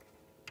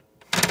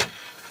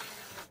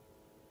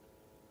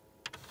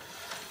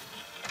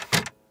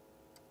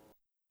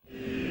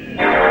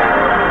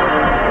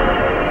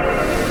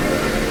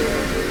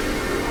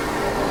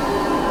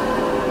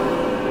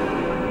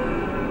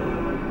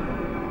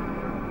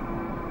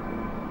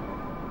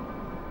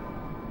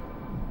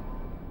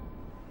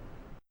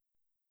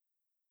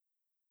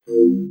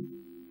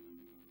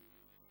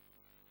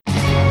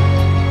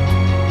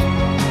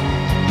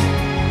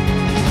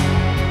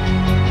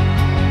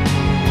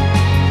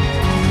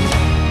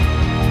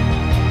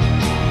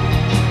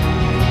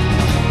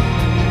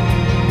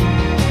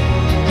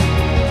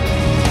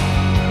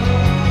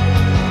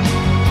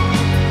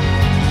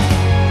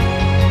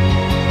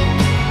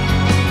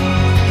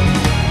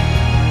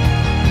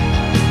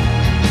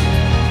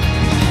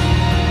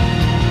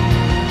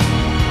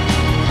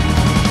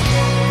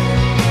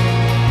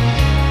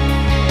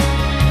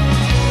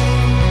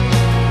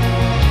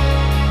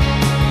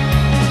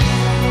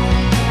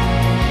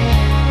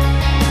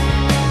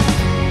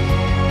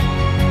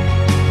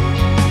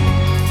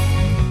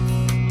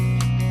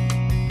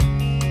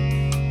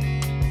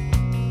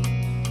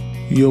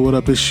Yo, what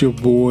up? It's your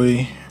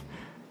boy,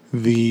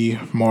 the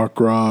Mark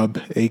Robb,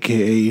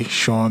 aka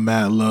Sean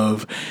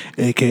Matlove,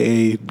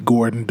 aka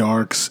Gordon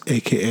Darks,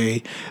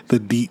 aka the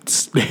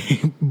Deets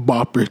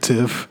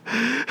Boperative.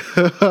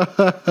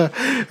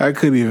 I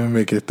couldn't even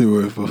make it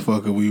through it, but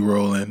fucking we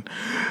rolling.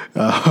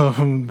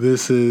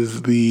 This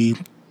is the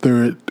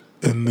third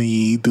in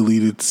the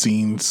deleted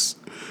scenes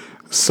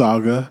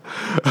saga.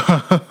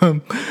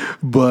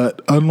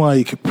 But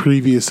unlike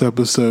previous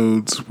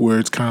episodes where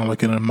it's kind of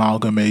like an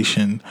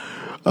amalgamation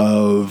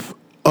of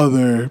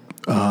other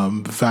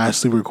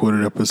vastly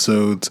recorded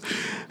episodes,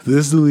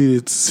 this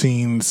deleted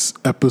scenes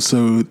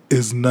episode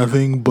is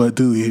nothing but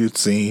deleted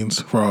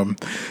scenes from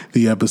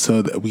the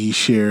episode that we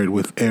shared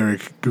with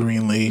Eric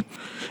Greenlee,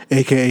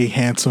 aka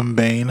Handsome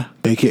Bane,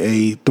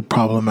 aka the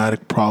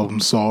problematic problem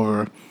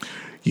solver.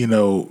 You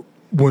know,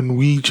 when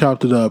we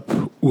chopped it up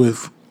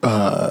with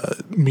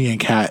me and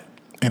Kat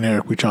and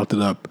Eric, we chopped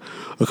it up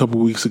a couple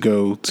weeks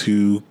ago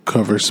to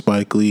cover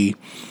Spike Lee.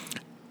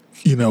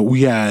 You know,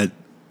 we had,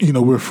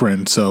 we're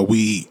friends, so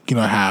we,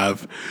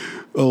 have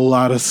a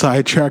lot of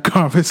sidetrack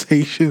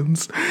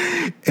conversations,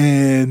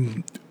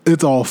 and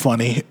it's all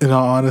funny, in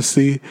all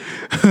honesty.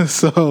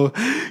 So,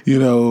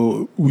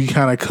 we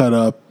kind of cut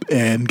up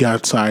and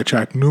got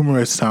sidetracked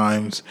numerous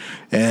times,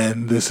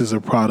 and this is a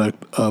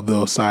product of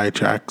those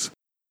sidetracks.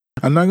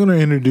 I'm not going to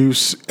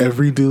introduce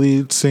every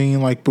deleted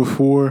scene like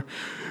before,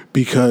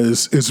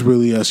 because it's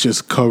really us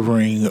just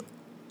covering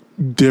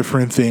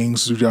different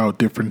things throughout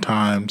different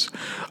times.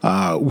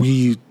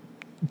 We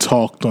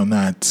talked on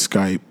that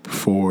Skype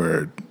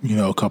for,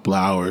 a couple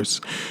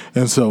hours.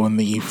 And so in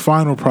the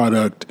final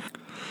product,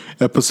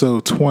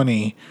 episode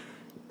 20,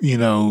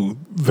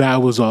 that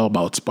was all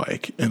about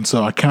Spike. And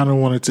so I kind of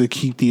wanted to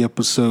keep the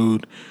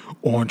episode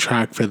on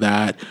track for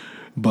that.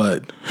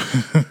 But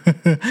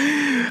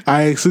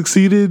I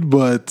succeeded,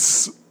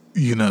 but,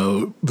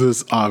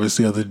 there's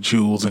obviously other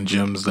jewels and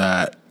gems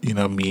that,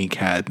 me,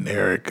 Kat, and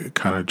Eric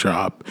kind of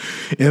drop.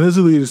 And as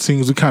deleted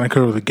scenes, we kind of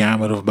cover the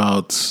gamut of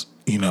about,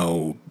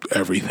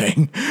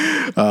 everything.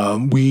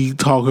 We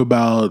talk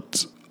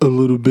about a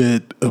little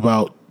bit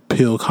about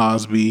Bill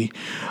Cosby,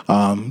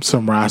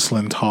 some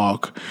wrestling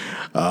talk,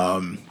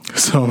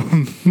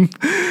 some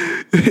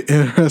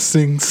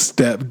interesting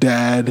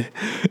stepdad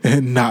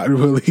and not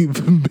really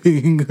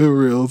being a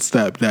real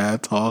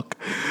stepdad talk,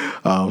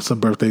 some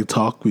birthday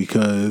talk,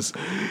 because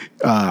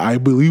I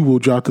believe we'll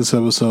drop this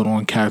episode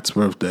on Kat's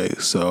birthday.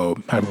 So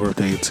happy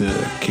birthday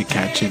to Kit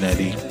Kat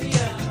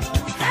Genetti.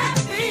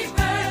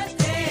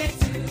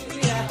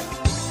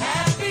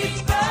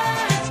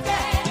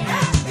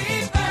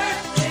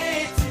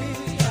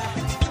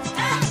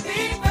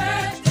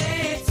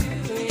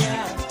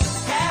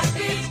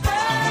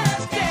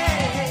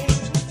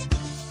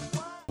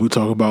 We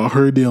talk about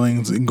her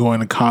dealings in going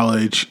to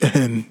college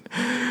and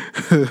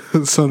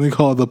something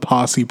called the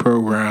Posse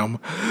Program,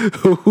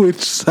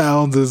 which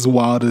sounds as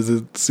wild as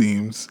it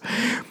seems.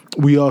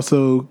 We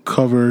also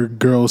cover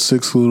Girl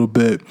 6 a little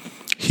bit.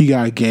 He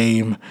got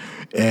game,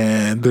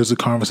 and there's a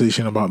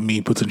conversation about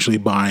me potentially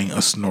buying a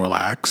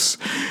Snorlax.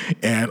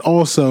 And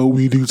also,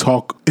 we do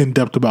talk in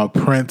depth about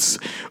Prince.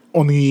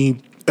 On the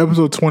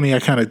episode 20, I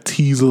kind of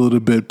tease a little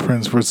bit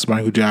Prince versus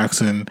Michael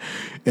Jackson,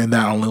 and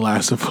that only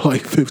lasted for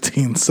like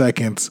 15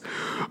 seconds.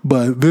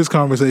 But this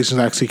conversation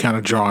is actually kind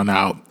of drawn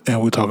out, and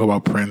we talk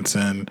about Prince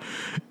and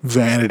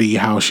Vanity,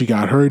 how she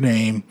got her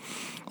name.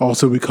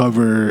 Also, we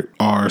cover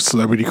our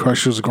celebrity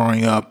crushes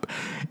growing up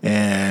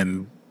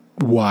and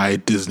why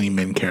Disney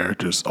main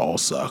characters all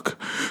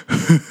suck.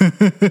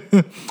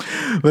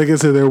 Like I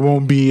said, there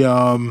won't be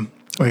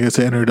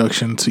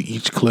introduction to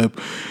each clip.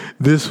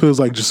 This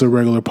feels like just a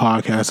regular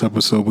podcast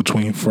episode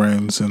between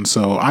friends, and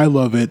so I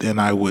love it,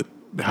 and I would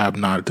have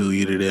not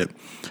deleted it,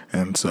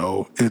 and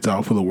so it's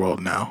out for the world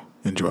now.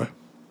 Enjoy.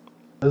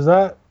 Is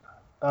that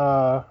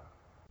oh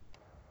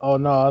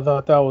no, I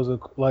thought that was a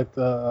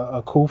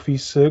Kofi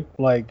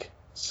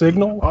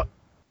signal.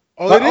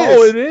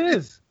 It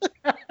is.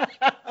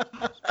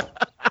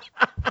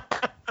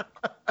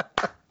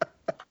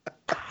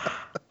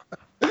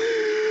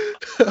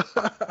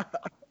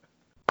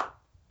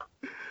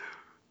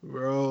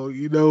 Bro,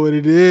 you know what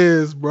it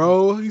is,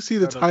 bro. You see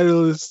the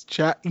title of this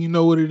chat, you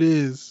know what it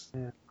is.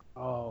 Yeah.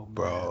 Oh,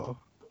 bro.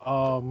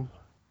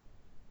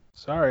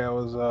 Sorry, I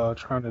was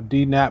trying to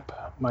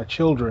de-nap my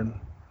children.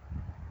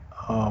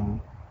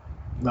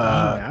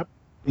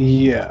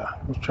 Yeah,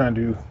 I was trying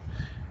to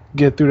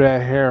get through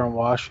that hair and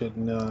wash it,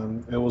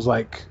 and it was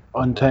like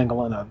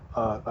untangling a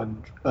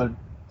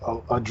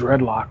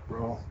dreadlock,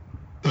 bro.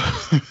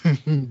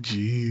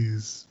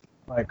 Jeez.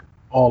 Like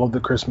all of the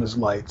Christmas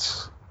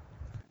lights.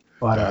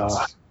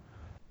 But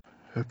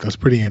that's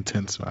pretty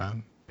intense,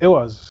 man. It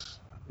was,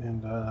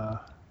 and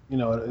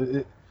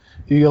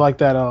you like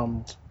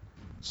that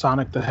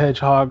Sonic the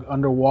Hedgehog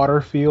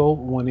underwater feel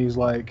when he's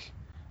like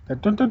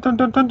that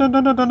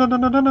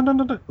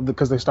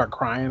because they start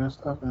crying and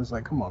stuff, and it's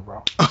like, come on,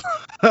 bro.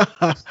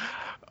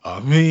 I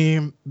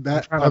mean,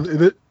 they're part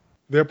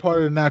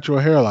of the natural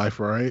hair life,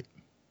 right?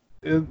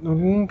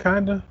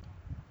 Kinda.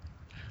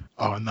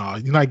 Oh no,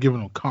 you're not giving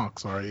them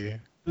conks, are you?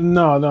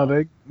 No,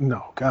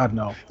 God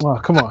no. Oh,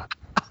 come on.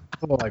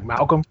 Like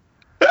Malcolm.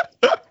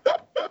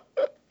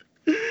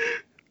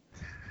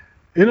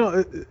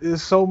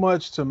 It's so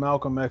much to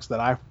Malcolm X that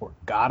I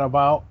forgot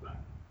about,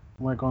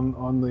 like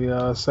on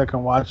the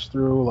second watch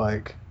through,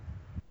 like,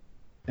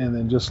 and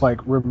then just like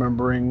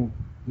remembering,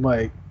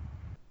 like,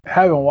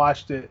 having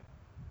watched it,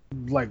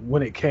 like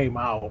when it came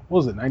out. What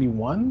was it,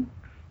 91?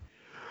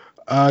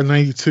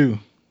 92.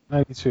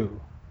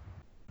 92.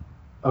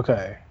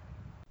 Okay.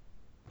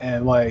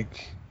 And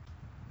like,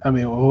 I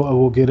mean,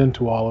 we'll get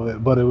into all of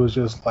it, but it was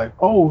just like,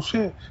 oh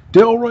shit,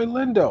 Delroy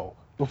Lindo.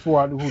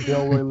 Before I knew who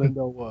Delroy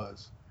Lindo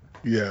was.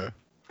 Yeah.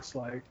 It's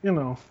like,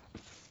 and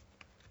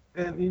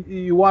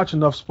you watch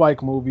enough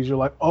Spike movies, you're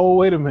like, oh,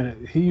 wait a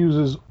minute. He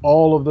uses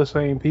all of the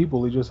same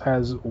people. He just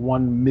has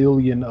 1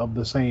 million of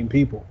the same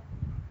people.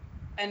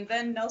 And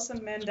then Nelson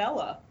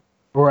Mandela.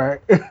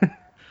 Right.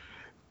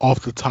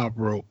 Off the top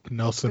rope,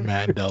 Nelson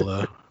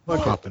Mandela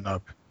popping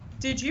up.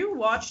 Did you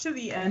watch to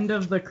the end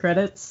of the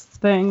credits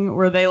thing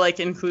where they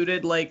like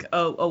included like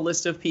a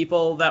list of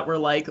people that were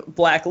like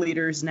black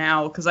leaders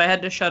now? Because I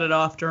had to shut it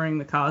off during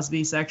the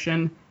Cosby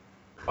section.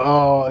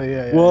 Oh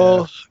yeah.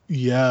 Well,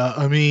 yeah.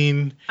 I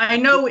mean, I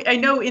know.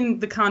 In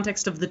the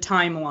context of the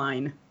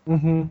timeline,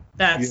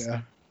 that's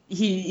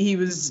he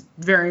was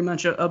very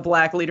much a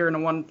black leader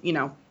and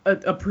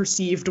a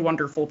perceived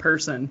wonderful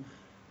person.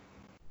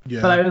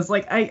 Yeah. But I was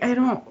like, I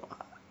don't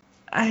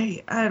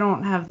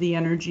have the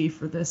energy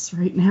for this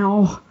right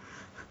now.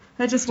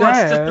 I just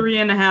watched a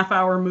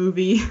 3.5-hour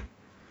movie.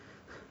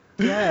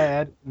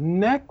 Dad,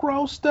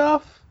 necro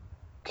stuff?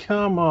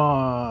 Come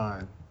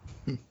on.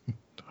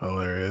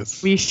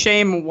 Hilarious. We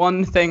shame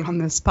one thing on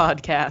this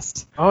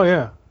podcast. Oh,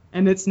 yeah.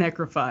 And it's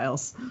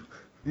necrophiles.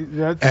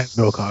 And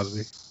Bill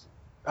Cosby.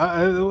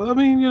 I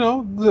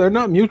mean, they're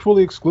not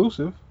mutually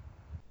exclusive.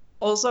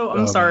 Also,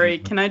 I'm sorry.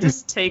 Can I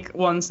just take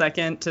 1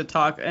 second to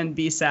talk and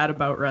be sad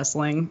about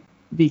wrestling?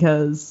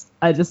 Because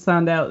I just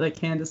found out that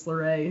Candice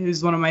LeRae,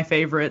 who's one of my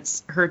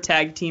favorites, her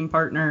tag team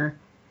partner,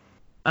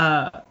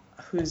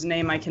 whose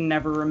name I can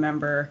never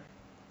remember,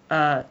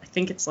 I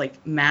think it's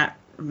like Matt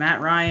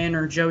Ryan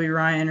or Joey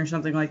Ryan or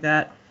something like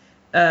that,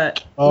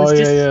 was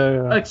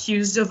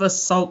accused of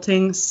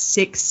assaulting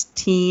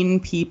 16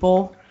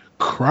 people.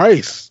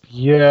 Christ.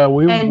 Yeah,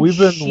 we've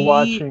been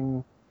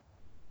watching.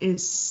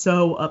 Is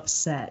so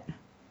upset.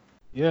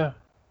 Yeah.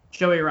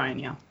 Joey Ryan,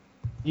 yeah.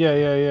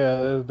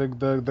 Yeah.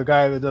 The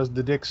guy that does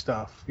the dick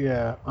stuff.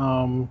 Yeah.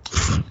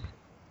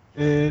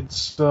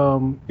 It's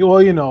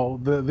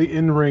the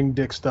in-ring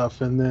dick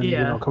stuff, and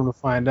then come to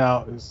find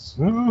out it's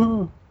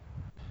not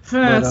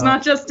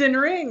just in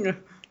ring.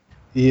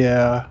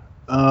 Yeah.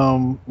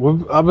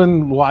 I've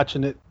been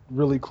watching it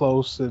really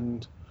close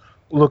and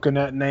looking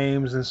at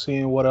names and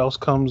seeing what else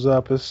comes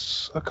up.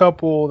 It's a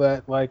couple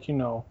that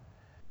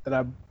that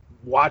I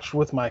watch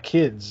with my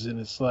kids, and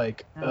it's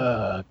like,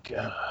 God,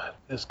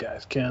 this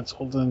guy's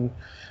canceled, and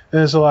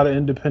there's a lot of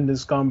independent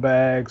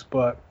scumbags,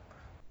 but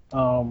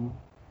Candice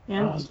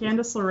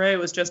LeRae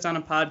was just on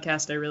a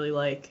podcast I really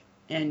like,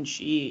 and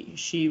she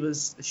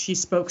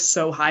spoke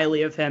so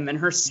highly of him, and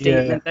her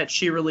statement that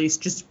she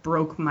released just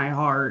broke my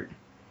heart,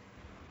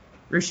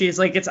 where she's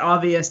like, it's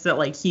obvious that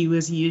like he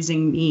was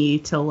using me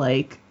to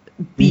like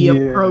be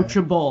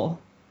approachable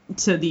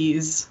to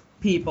these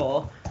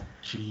people.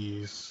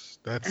 Jeez.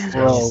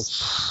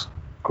 That's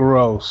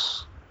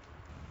gross.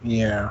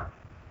 Yeah.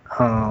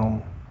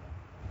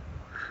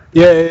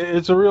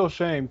 It's a real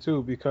shame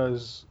too,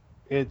 because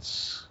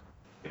it's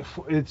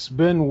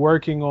been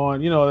working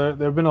on,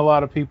 there have been a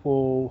lot of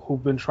people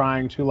who've been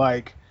trying to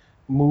like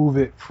move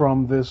it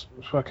from this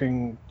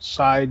fucking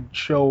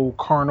sideshow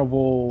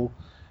carnival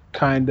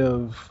kind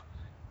of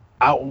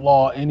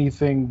outlaw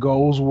anything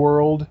goes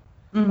world.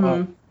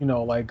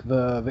 Like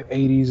the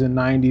 80s and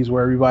 90s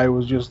where everybody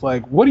was just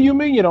like, what do you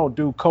mean you don't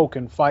do coke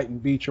and fight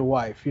and beat your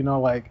wife?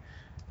 Like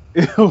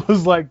it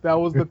was like that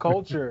was the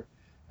culture.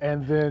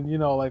 And then,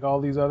 like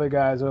all these other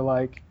guys are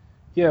like,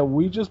 yeah,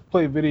 we just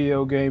play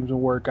video games and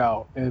work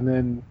out. And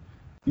then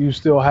you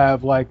still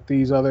have like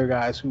these other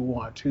guys who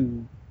want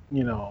to,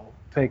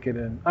 take it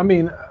in. I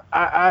mean,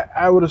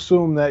 I would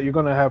assume that you're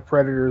going to have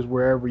predators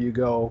wherever you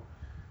go,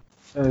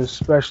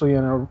 especially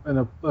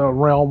in a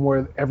realm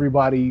where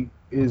everybody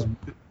is,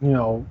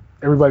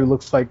 everybody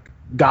looks like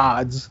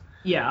gods.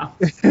 Yeah.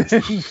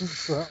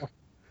 So,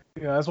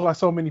 Yeah, that's why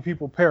so many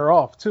people pair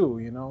off too.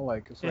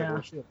 Like it's like, Yeah.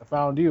 well, shit, I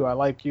found you, I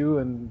like you,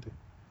 and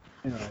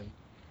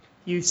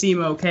You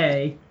seem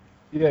okay.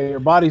 yeah, your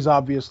body's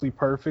obviously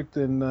perfect,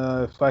 and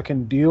if I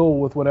can deal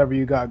with whatever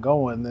you got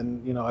going,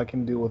 then I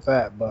can deal with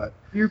that. But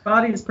Your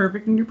body is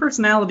perfect and your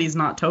personality is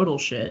not total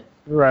shit.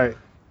 right.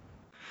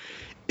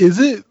 Is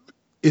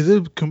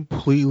it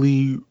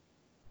completely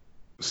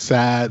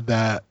sad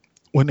that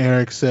when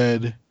Eric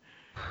said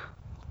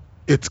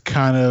it's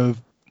kind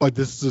of like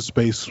this is a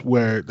space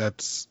where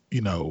that's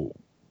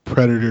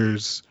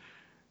predators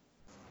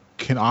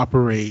can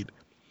operate,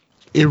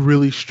 it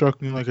really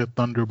struck me like a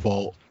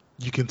thunderbolt.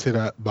 You can say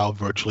that about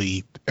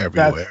virtually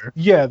everywhere.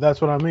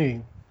 That's what I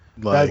mean.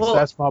 Like,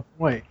 That's my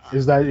point.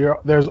 Is that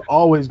there's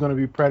always going to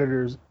be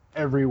predators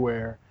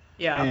everywhere.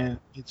 Yeah. And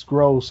it's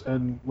gross.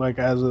 And like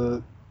as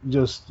a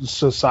just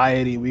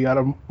society, we got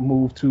to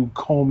move to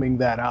combing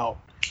that out,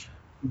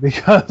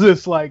 because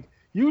it's like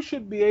you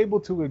should be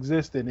able to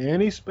exist in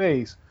any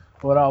space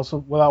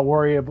without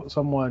worrying about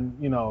someone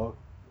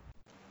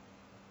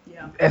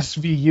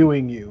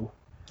SVUing you.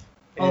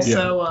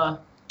 Also,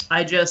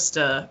 I just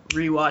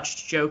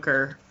rewatched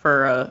Joker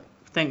for a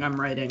thing I'm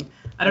writing.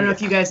 I don't know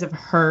if you guys have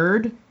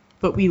heard,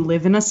 but we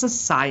live in a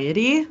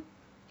society.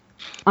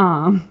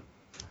 Barely.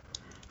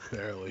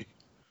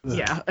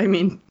 Yeah, I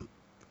mean,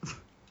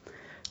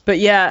 but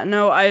yeah,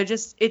 no,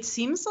 it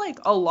seems like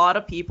a lot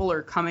of people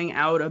are coming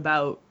out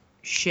about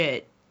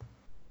shit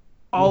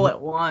all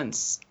at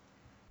once.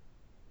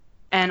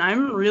 And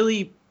I'm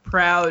really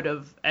proud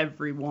of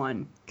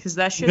everyone, because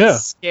that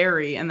shit's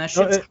scary and that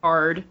shit's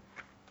hard.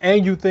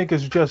 And you think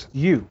it's just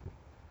you.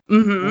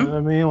 Mm-hmm. You know what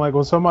I mean? Like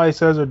when somebody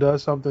says or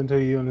does something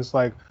to you and it's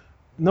like,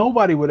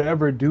 nobody would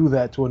ever do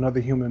that to another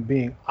human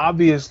being.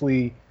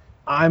 Obviously,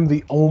 I'm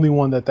the only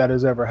one that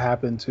has ever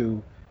happened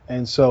to.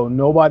 And so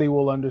nobody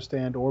will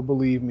understand or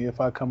believe me if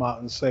I come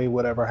out and say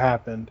whatever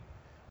happened.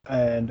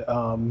 And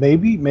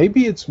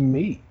maybe it's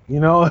me,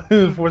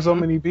 for so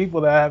many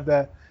people that have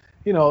that,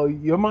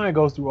 your mind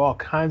goes through all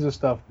kinds of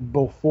stuff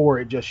before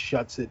it just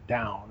shuts it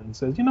down and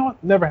says, you know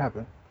what, never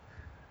happened.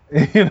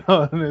 And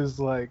it's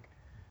like,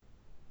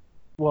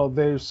 well,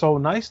 they're so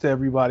nice to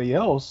everybody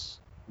else.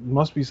 It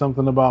must be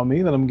something about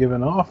me that I'm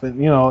giving off.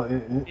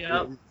 And,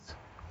 Yep.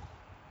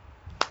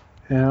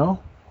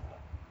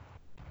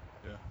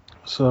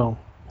 So,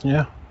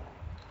 yeah.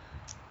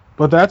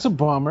 But that's a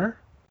bummer.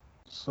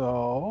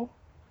 So.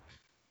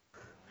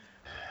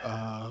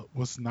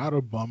 What's not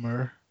a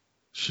bummer,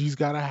 she's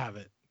got to have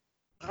it.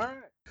 All right.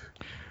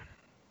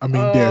 I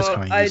mean, Dare's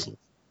kind of useless.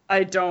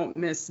 I don't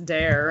miss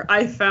Dare.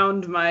 I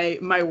found my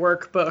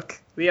workbook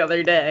the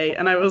other day,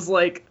 and I was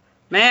like,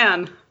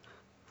 man.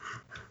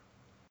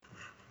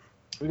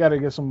 We got to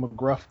get some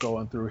McGruff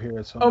going through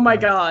here. Oh my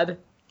God.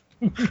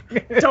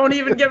 Don't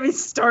even get me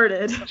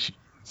started.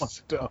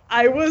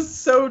 I was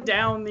so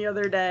down the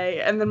other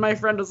day, and then my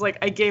friend was like,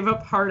 I gave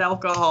up hard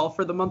alcohol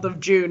for the month of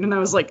June, and I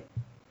was like,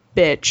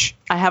 bitch,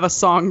 I have a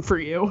song for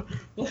you.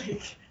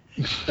 Like,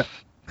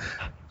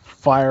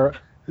 Fire.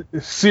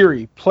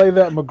 Siri, play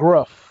that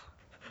McGruff.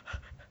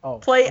 Oh,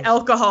 play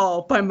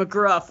Alcohol by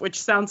McGruff, which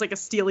sounds like a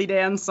Steely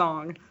Dan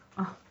song.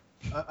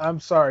 I'm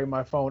sorry,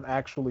 my phone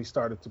actually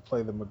started to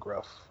play the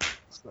McGruff.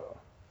 So.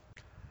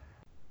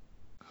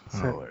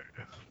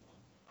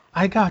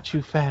 I got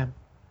you, fam.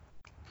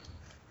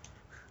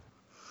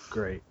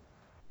 Great.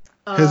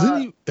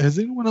 Has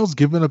anyone else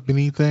given up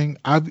anything?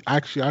 I've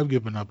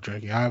given up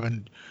drinking. I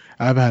haven't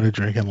had a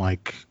drink in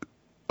like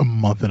a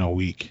month and a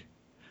week.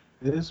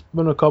 It's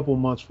been a couple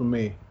months for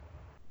me.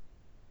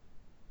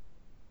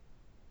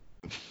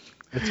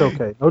 It's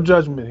okay. No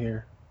judgment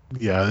here.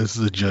 Yeah, this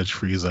is a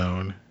judge-free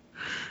zone.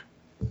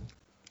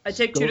 I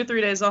take 2 to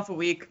 3 days off a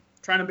week,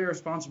 trying to be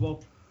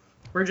responsible.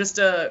 We're just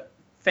a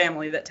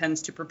family that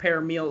tends to prepare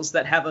meals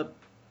that have a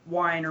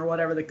wine or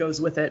whatever that goes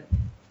with it.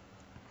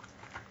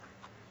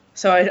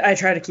 So I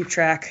try to keep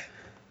track.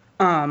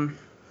 What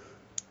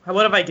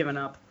have I given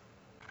up?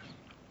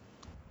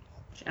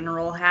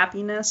 General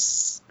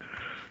happiness.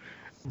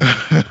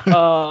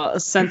 A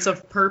sense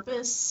of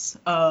purpose.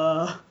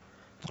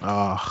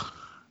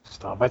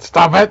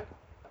 Stop it.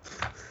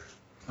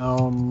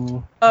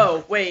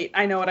 Oh, wait,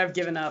 I know what I've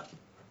given up.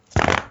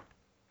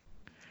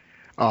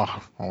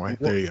 Oh, all right,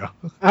 there you go.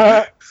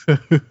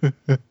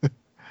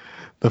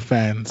 The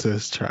fan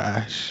says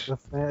trash.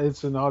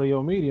 It's an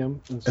audio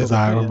medium. So as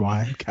I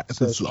remind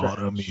cats, it's an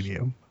audio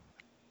medium.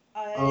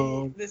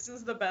 This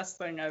is the best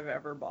thing I've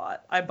ever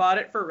bought. I bought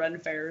it for Ren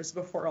Fairs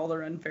before all the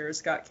Ren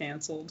Fairs got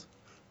canceled.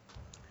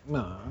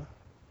 Nah.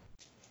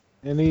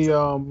 Any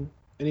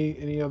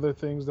other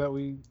things that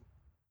we...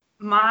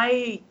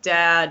 My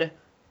dad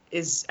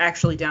is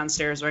actually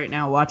downstairs right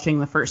now watching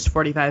the first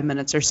 45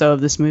 minutes or so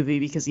of this movie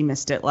because he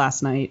missed it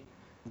last night.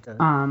 Okay.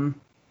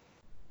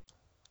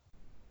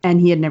 And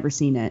he had never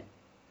seen it.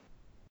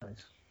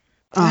 Nice.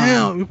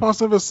 Damn, you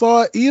possibly never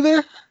saw it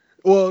either?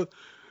 Well,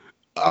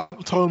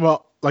 I'm talking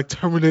about like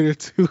Terminator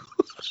 2.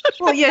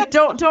 Well, yeah,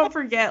 don't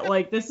forget,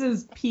 like, this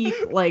is peak,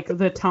 like,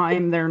 the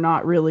time they're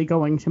not really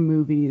going to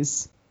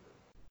movies.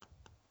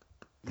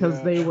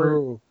 Because they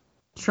were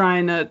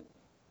trying to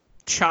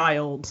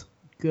child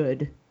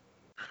good.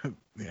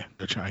 Yeah,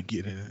 they're trying to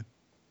get in it.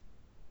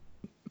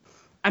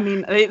 I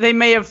mean, they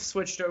may have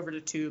switched over to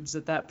tubes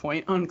at that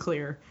point.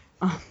 Unclear.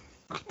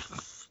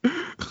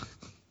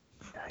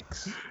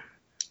 Yikes.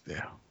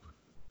 Yeah.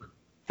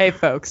 Hey,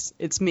 folks,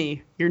 it's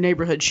me, your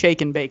neighborhood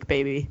shake and bake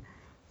baby.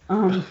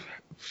 And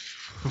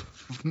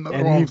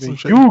even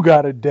you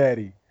got a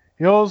daddy.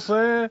 You know what I'm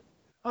saying?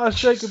 I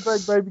shake and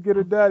bake baby get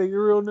a daddy. A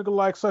real nigga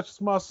like such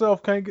as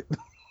myself can't get...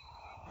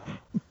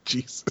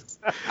 Jesus.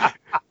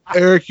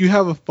 Eric, you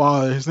have a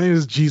father. His name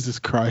is Jesus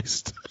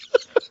Christ.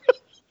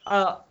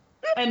 And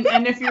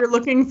if you're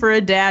looking for a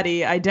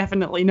daddy, I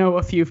definitely know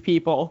a few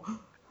people.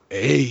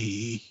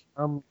 Hey.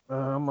 I'm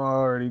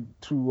already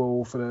too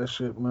old for that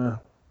shit, man.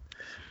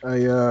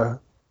 I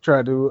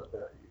tried to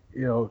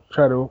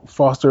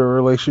foster a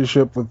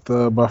relationship with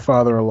my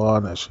father-in-law,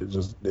 and that shit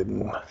just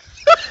didn't.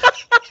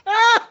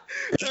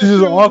 It's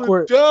just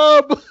awkward.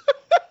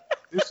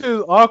 It's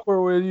just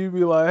awkward when you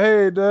be like,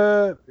 "Hey,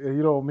 Dad," and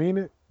you don't mean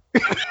it.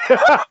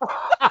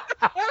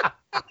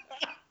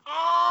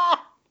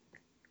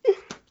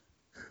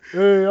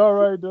 Hey, all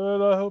right,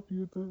 Dad, I'll help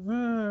you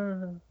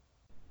through.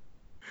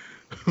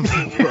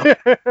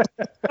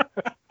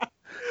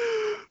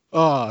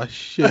 Oh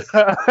shit.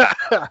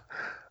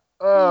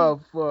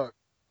 Oh fuck.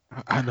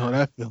 I know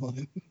that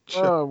feeling.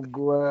 I'm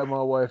glad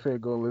my wife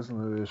ain't gonna listen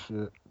to this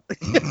shit.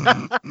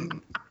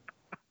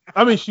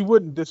 I mean, she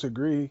wouldn't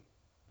disagree.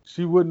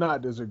 She would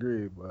not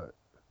disagree, but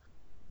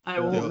I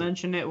won't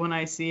mention it when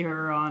I see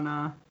her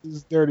on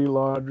this dirty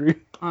laundry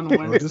on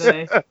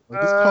Wednesday.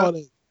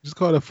 Just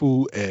call the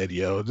fool Ed,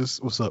 yo.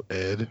 Just what's up,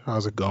 Ed?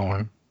 How's it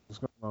going? What's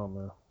going on,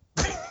 man?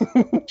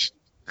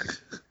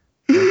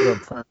 What's up,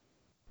 fam?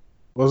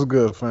 What's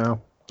good,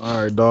 fam?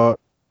 All right, dog.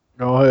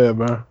 Go ahead,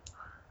 man.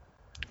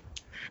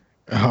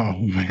 Oh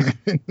man.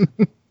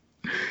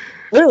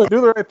 Yeah,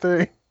 do the right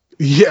thing.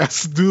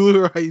 Yes, do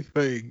the right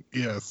thing.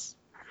 Yes.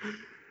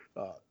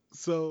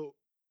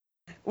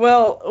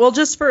 Well,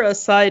 just for a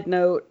side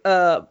note,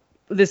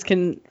 this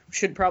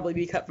should probably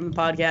be cut from the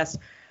podcast.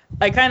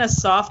 I kind of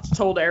soft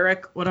told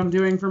Eric what I'm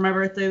doing for my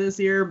birthday this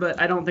year,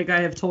 but I don't think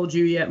I have told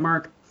you yet,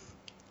 Mark.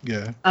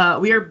 Yeah.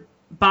 We are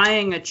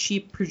buying a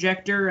cheap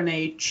projector and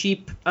a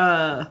cheap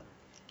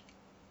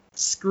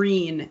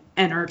screen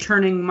and are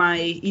turning my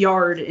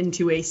yard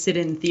into a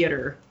sit-in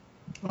theater.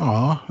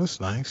 Oh,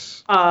 that's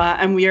nice.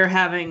 And we are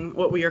having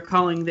what we are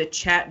calling the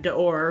Chat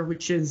d'Or,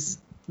 which is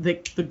the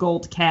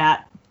Gold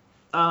Cat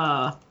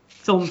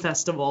film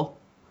festival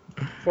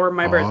for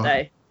my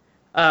birthday.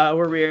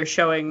 Where we are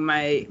showing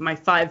my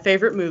 5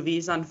 favorite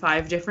movies on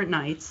 5 different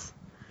nights.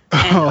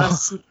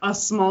 And a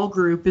small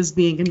group is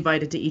being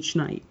invited to each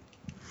night.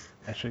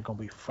 That shit gonna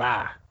be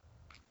fire.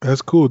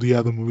 That's cool. Do you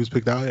have the movies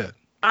picked out yet?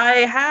 I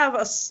have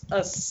a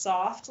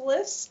soft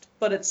list,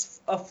 but it's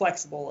a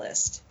flexible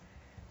list.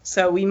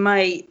 So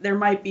there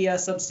might be a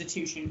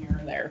substitution here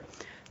and there.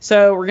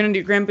 So we're going to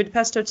do Grand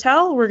Budapest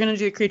Hotel. We're going to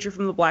do Creature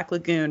from the Black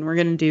Lagoon. We're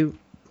going to do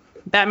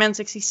Batman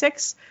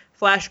 66,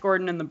 Flash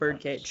Gordon, and The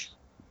Birdcage.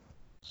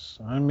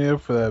 Sign me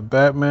up for that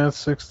Batman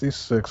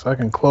 66. I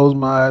can close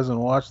my eyes and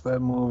watch that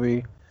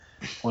movie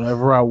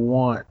whenever I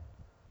want.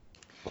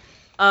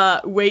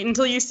 Wait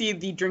until you see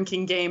the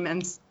drinking game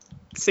and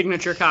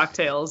signature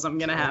cocktails I'm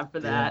going to have for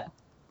that.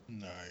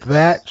 Nice.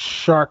 That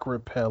shark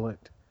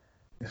repellent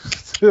is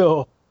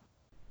still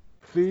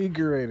the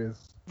greatest.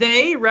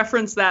 They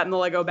referenced that in the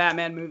Lego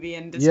Batman movie,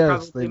 and it's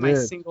probably my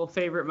single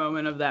favorite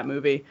moment of that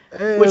movie,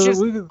 which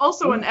is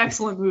also an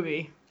excellent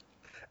movie.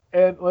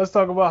 And let's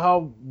talk about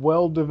how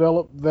well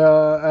developed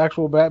the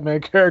actual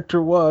Batman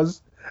character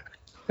was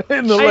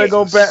in the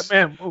Lego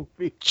Batman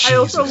movie. I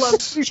also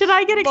love, should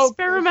I get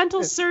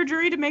experimental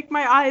surgery to make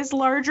my eyes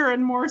larger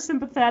and more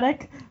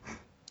sympathetic?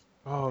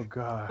 Oh,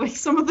 God. Like,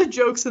 some of the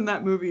jokes in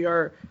that movie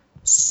are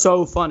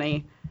so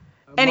funny.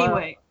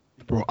 Anyway.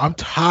 Bro, I'm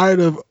tired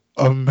of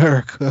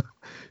America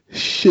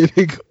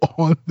shitting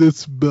on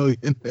this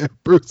billionaire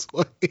Bruce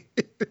Wayne.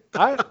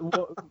 I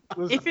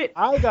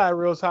got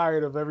real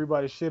tired of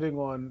everybody shitting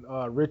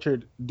on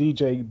Richard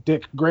DJ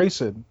Dick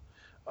Grayson.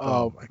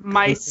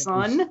 My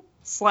son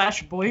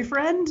 /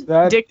 boyfriend,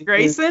 Dick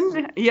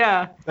Grayson.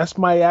 Yeah. That's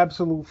my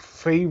absolute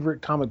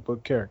favorite comic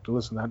book character.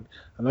 Listen, I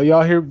know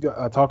y'all hear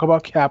I talk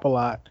about Cap a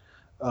lot.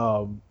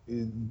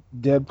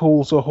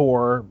 Deadpool's a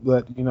horror,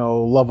 but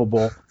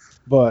lovable.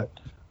 But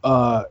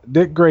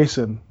Dick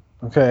Grayson,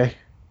 okay,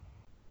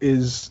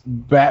 is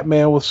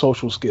Batman with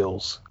social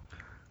skills.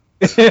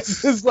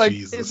 It's like,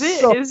 is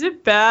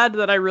it bad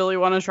that I really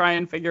want to try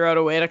and figure out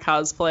a way to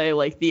cosplay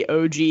like the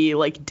OG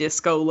like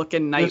disco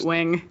looking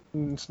Nightwing?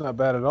 It's not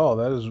bad at all.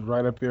 That is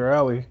right up your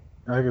alley.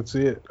 I can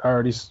see it.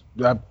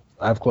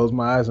 I've closed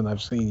my eyes and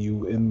I've seen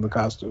you in the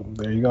costume.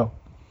 There you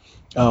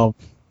go.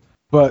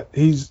 But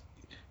he's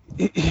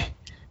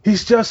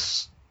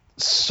just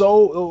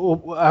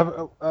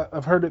so.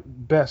 I've heard it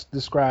best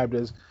described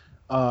as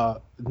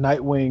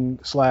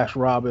Nightwing /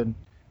 Robin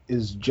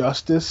is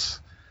justice,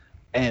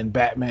 and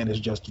Batman is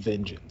just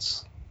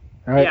vengeance.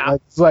 All right, yeah.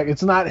 It's like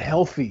it's not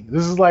healthy.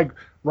 This is like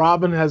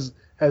Robin has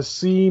has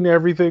seen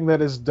everything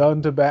that is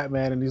done to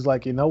Batman, and he's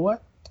like, you know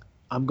what?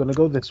 I'm gonna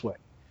go this way,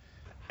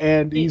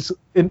 and he's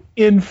an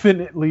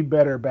infinitely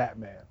better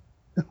Batman.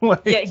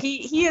 Like, yeah,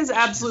 he has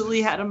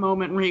absolutely had a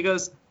moment where he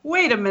goes,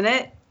 wait a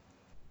minute,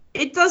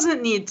 it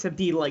doesn't need to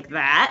be like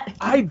that.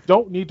 I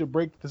don't need to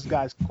break this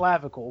guy's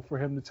clavicle for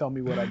him to tell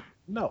me what I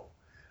know.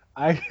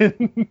 I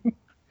can.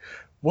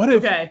 What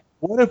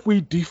if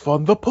we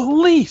defund the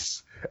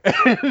police?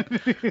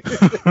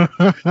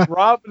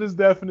 Robin is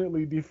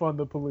definitely defund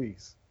the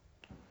police.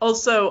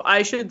 Also,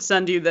 I should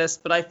send you this,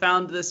 but I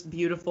found this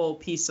beautiful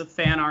piece of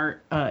fan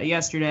art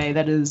yesterday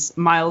that is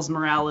Miles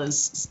Morales'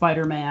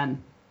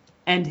 Spider-Man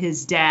and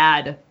his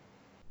dad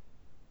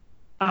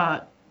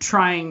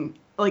having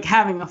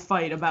a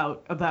fight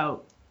about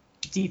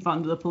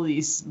defund the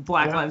police,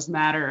 Black Lives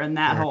Matter, and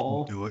that Eric,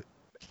 whole do it.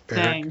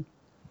 thing.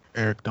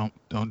 Eric, don't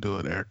do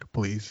it, Eric,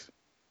 please.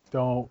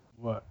 Don't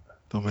what?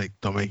 Don't make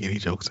any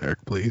jokes,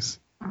 Eric, please.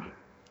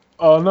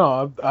 Oh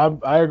no,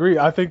 I agree.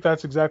 I think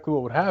that's exactly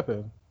what would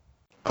happen.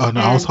 Oh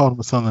no, I was talking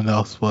about something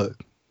else, but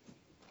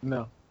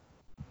no.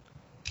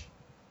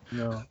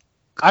 Well,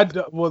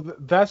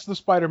 that's the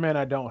Spider-Man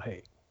I don't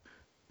hate.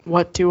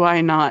 What do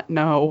I not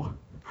know?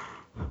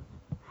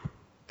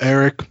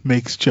 Eric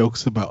makes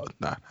jokes about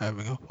not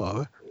having a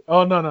father.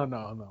 Oh no.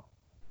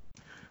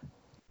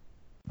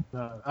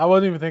 No, I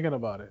wasn't even thinking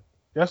about it.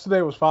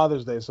 Yesterday was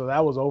Father's Day, so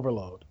that was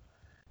overload.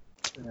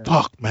 Yeah.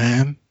 Fuck,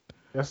 man.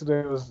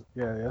 Yesterday was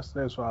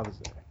Father's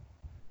Day.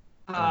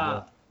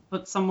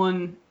 But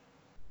someone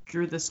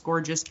drew this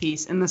gorgeous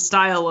piece in the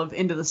style of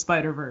Into the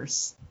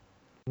Spider-Verse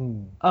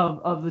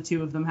of the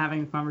two of them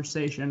having a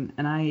conversation,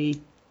 and I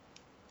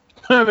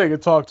they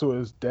could talk to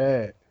his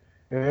dad.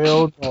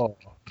 Hell no.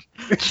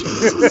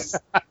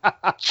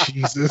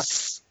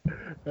 Jesus.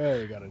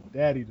 Hey, got a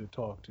daddy to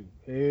talk to.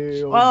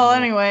 Hell well, no.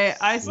 Anyway,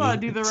 I saw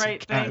Do the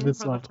Right Thing.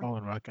 That's what I'm talking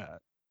about, God.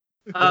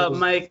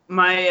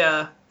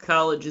 My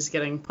college is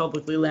getting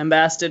publicly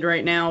lambasted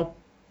right now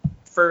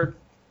for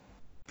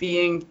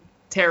being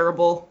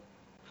terrible.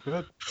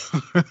 Good.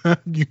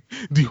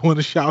 Do you want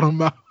to shout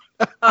them out?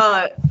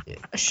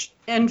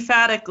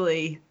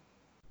 Emphatically,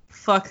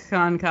 fuck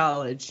Con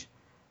College.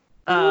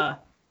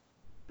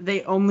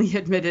 They only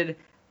admitted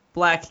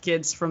black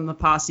kids from the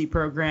Posse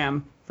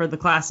program for the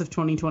class of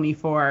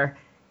 2024,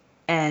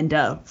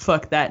 and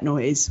fuck that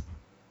noise.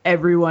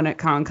 Everyone at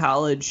Con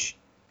College,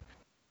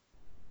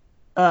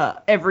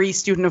 every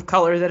student of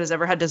color that has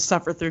ever had to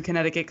suffer through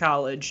Connecticut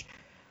College,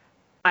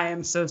 I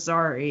am so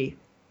sorry.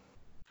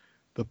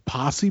 The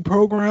Posse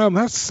program?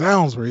 That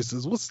sounds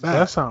racist. What's that?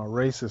 That sounds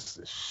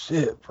racist as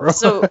shit, bro.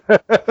 So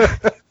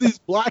these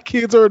black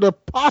kids are in the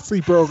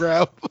Posse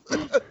program.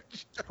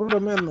 Put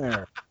them in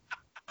there.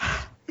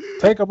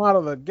 Take them out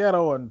of the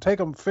ghetto and take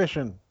them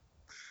fishing.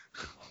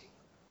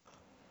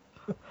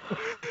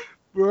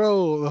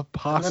 Bro, the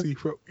Posse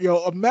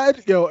program.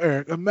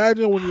 Eric,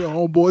 imagine when your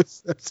homeboy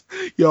says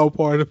y'all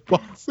part of the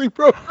Posse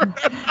program.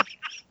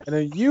 And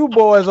then you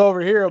boys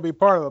over here will be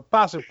part of the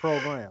Posse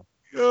program.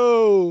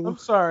 Yo. I'm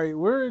sorry,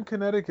 we're in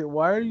Connecticut.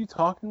 Why are you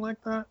talking like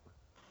that?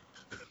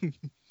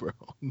 Bro.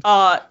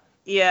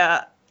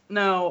 Yeah.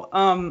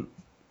 No.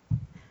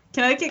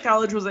 Connecticut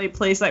College was a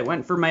place I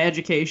went for my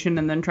education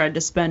and then tried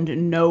to spend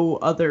no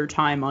other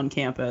time on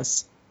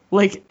campus.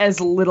 Like,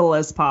 as little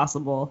as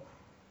possible.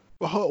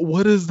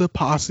 What is the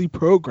Posse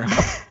program?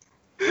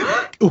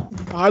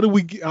 How do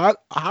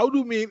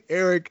me and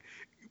Eric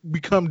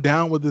become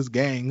down with this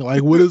gang?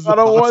 Like, what is the I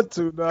don't Posse? want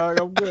to, dog.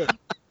 I'm good.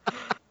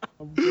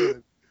 I'm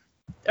good.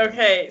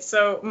 Okay,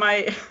 so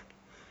my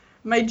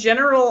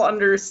general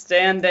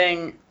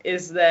understanding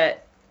is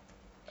that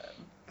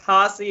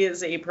Posse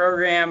is a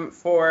program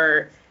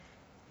for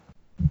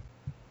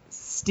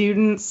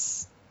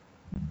students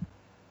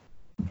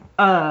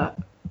who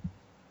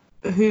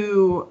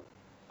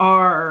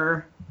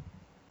are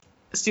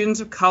students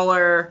of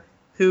color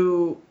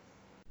who...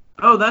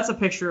 Oh, that's a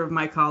picture of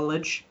my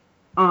college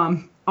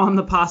on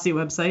the Posse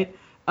website.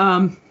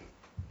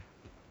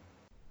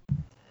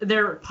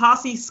 They're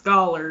Posse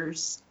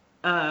Scholars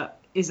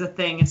is a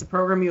thing. It's a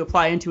program you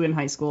apply into in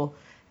high school.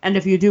 And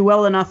if you do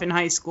well enough in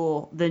high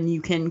school, then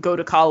you can go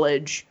to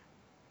college,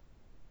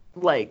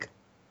 like,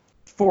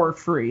 for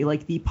free.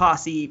 Like, the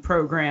Posse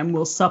program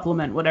will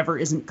supplement whatever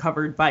isn't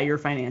covered by your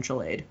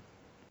financial aid.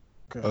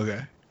 Okay.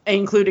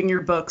 Including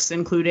your books,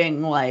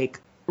 including, like,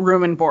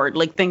 room and board,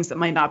 like, things that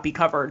might not be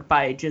covered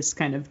by just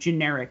kind of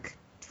generic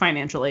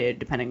financial aid,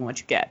 depending on what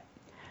you get.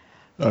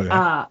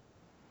 Okay.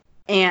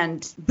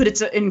 But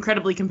it's an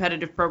incredibly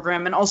competitive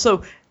program, and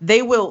also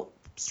they will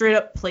straight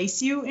up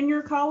place you in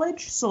your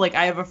college. So, like,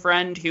 I have a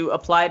friend who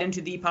applied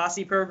into the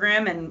Posse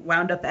program and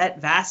wound up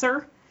at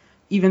Vassar,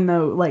 even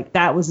though, like,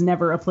 that was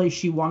never a place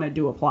she wanted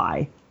to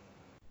apply.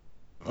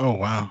 Oh,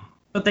 wow.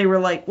 But they were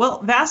like,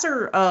 well,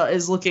 Vassar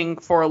is looking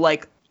for,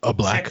 like, a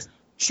black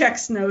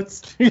checks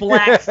notes,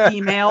 black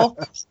female.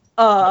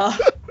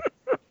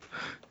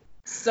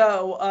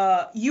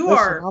 So you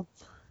are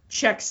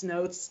checks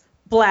notes,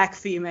 black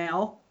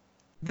female,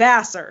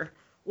 Vassar.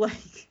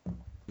 Like,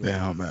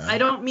 Yeah, man. I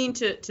don't mean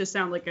to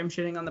sound like I'm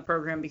shitting on the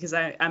program because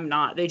I'm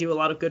not. They do a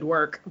lot of good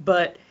work,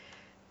 but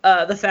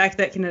the fact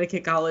that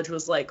Connecticut College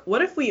was like,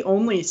 what if we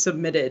only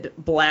submitted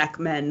black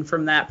men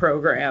from that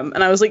program?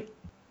 And I was like,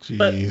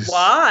 but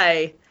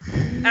why?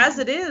 As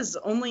it is,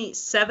 only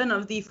 7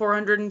 of the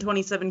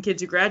 427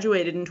 kids who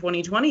graduated in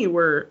 2020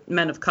 were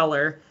men of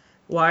color.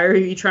 Why are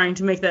you trying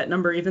to make that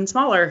number even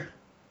smaller?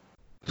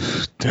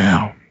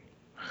 Damn.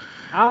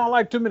 I don't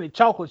like too many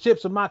chocolate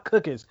chips in my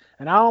cookies,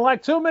 and I don't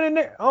like too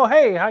many. Oh,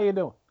 hey, how you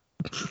doing?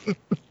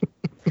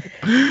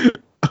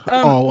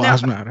 All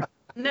lives matter.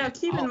 Now,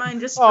 keep in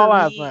mind, just for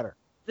lives me, matter.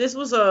 This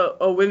was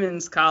a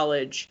women's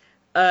college,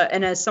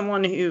 and as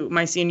someone who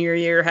my senior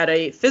year had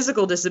a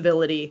physical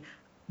disability,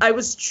 I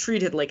was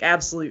treated like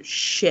absolute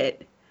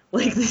shit.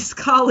 Like, this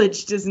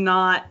college does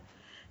not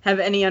have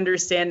any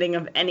understanding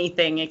of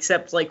anything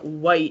except, like,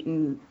 white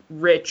and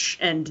rich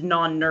and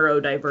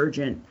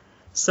non-neurodivergent.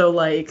 So,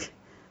 like,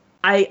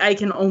 I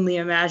can only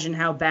imagine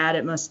how bad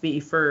it must be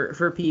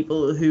for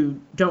people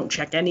who don't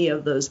check any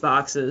of those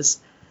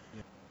boxes.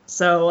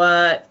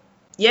 So,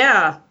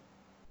 yeah.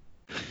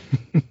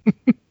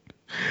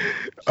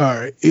 All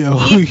right.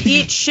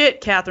 Eat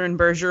shit, Catherine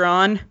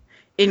Bergeron,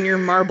 in your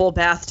marble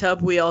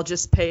bathtub we all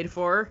just paid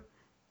for.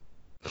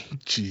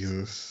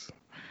 Jesus.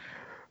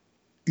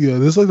 Yeah,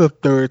 this is like the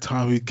third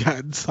time we've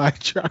gotten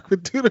sidetracked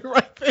with Do the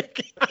Right Thing.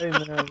 Hey,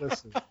 man,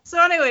 listen.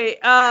 So anyway,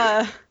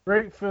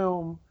 great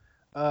film.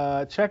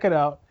 Check it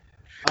out.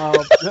 I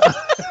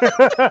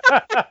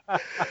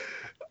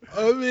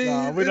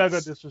mean, we're not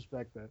gonna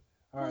disrespect that.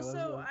 All right.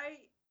 So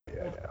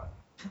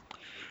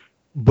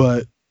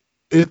But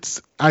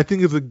I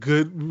think it's a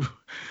good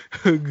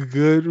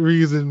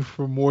reason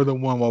for more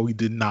than one why we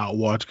did not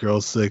watch Girl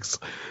 6,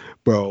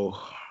 bro.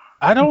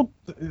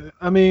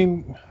 I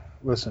mean,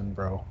 listen,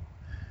 bro.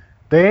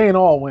 They ain't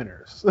all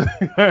winners.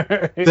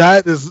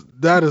 That is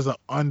an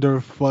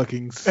under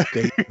fucking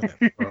statement,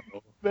 bro.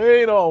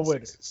 They ain't all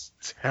winners. It's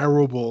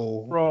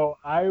terrible. Bro,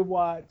 I didn't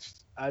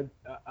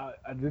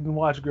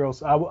watch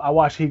Girls. I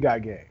watched He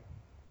Got Game.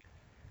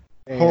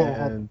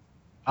 And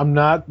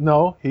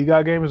He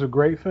Got Game is a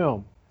great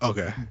film.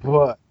 Okay.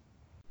 But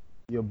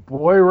your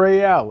boy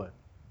Ray Allen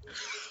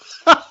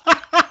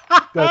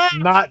does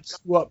not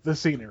screw up the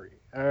scenery.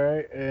 All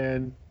right.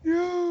 And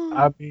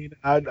I mean,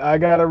 I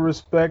gotta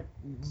respect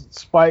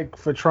Spike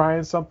for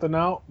trying something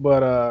out,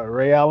 but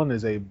Ray Allen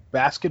is a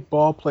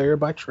basketball player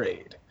by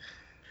trade.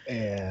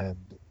 And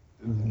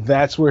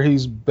that's where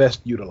he's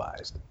best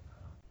utilized.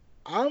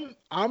 I'm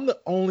the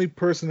only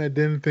person that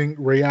didn't think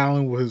Ray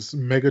Allen was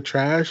mega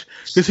trash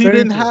because he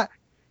didn't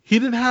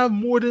have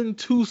more than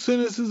 2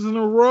 sentences in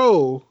a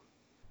row.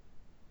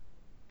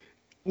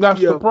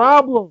 That's the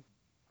problem.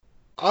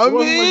 That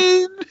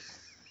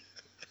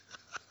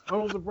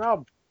was the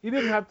problem. He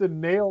didn't have to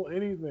nail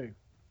anything.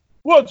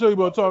 What tell you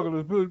about talking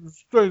to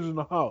strangers in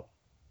the house?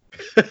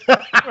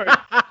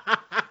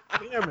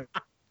 Damn it.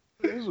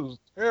 This was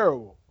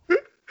terrible.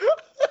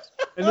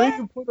 And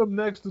then you put him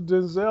next to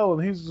Denzel,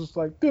 and he's just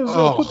like,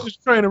 Denzel, put this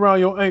train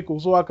around your ankle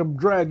so I can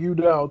drag you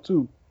down,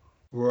 too.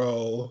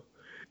 Bro.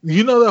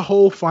 You know the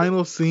whole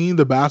final scene,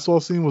 the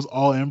basketball scene, was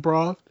all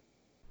improv?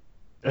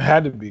 It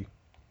had to be.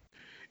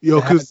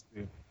 Yo,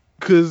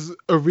 because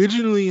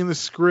originally in the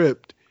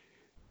script,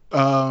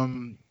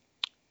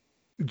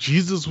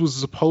 Jesus was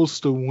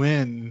supposed to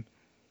win.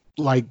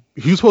 Like,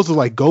 he was supposed to,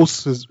 like,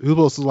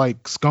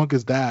 skunk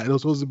his dad. It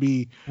was supposed to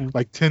be,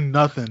 like,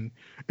 10-0.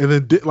 And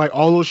then, like,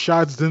 all those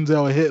shots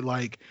Denzel hit,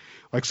 like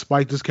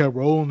Spike just kept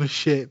rolling the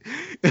shit.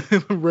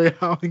 And Ray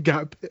Allen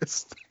got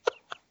pissed.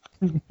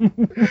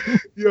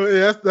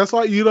 That's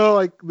why,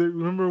 like,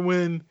 remember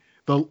when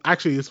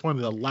it's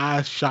funny, the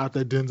last shot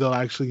that Denzel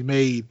actually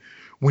made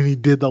when he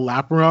did the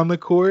lap around the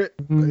court,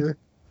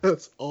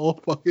 that's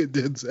all fucking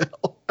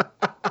Denzel.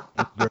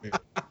 Great.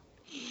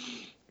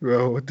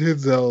 Bro,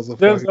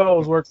 Denzel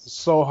was working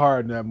so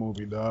hard in that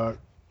movie, dog.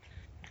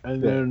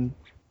 And then,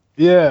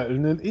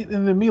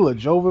 and then Mila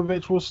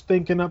Jovovich was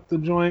stinking up the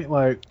joint,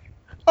 like.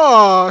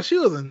 Oh, she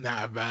wasn't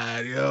that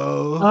bad,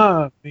 yo.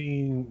 I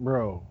mean,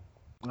 bro,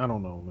 I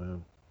don't know,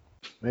 man.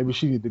 Maybe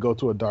she need to go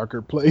to a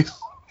darker place.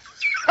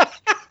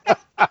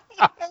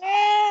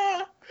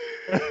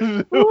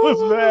 It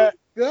was bad.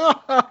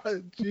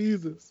 God,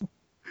 Jesus.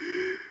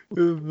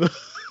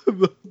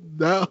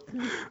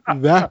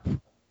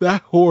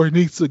 That whore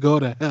needs to go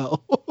to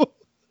hell.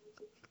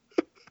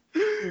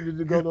 She needed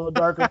to go to a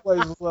darker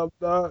place or something,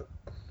 dog.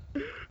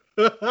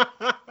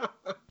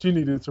 She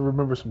needed to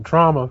remember some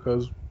trauma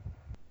because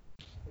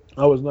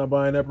I was not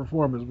buying that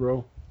performance,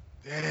 bro.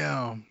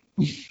 Damn.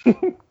 she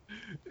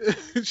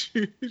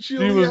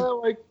only had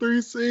like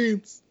 3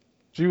 scenes.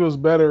 She was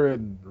better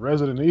in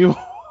Resident Evil.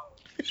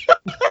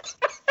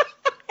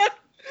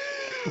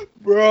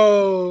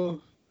 Bro.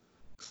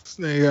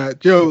 Snake got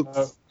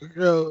jokes.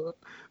 Yo.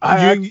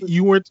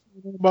 You weren't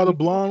talking about a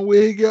blonde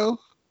wig, yo?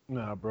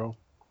 Nah, bro.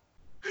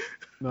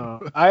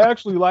 No. I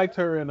actually liked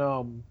her in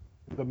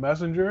The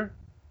Messenger,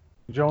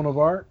 Joan of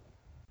Arc.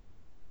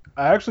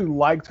 I actually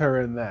liked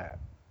her in that.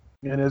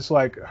 And it's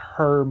like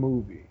her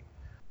movie.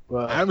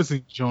 But I haven't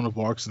seen Joan of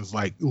Arc since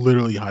like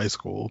literally high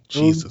school.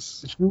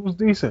 Jesus. She was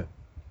decent,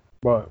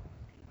 but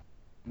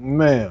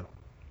man,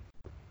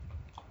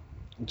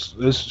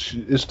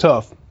 it's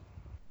tough.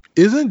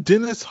 Isn't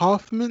Dennis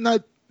Hoffman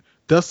not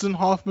Dustin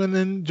Hoffman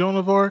in Joan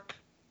of Arc?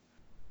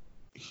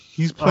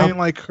 He's playing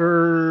like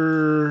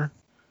her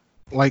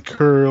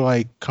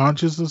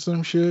conscious or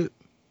some shit.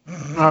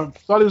 I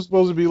thought he was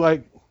supposed to be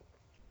like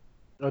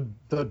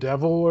the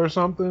devil or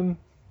something.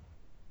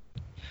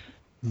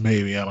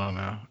 Maybe, I don't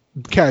know.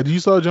 Kat, you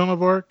saw Joan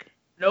of Arc?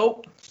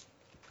 Nope.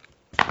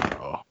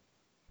 Oh.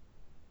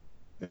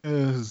 It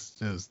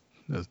was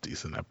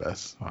decent at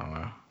best. I don't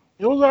know.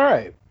 It was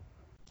alright.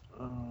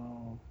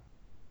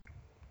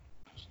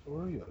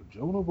 Story of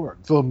Joan of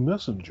Arc, The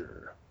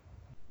Messenger.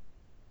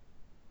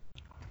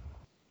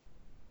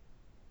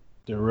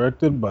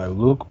 Directed by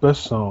Luc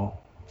Besson.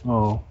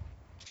 Oh.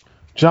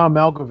 John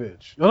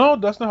Malkovich. No,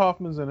 Dustin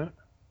Hoffman's in it.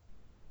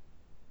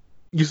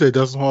 You say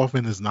Dustin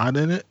Hoffman is not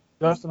in it?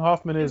 Dustin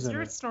Hoffman is in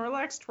your it.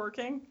 Snorlax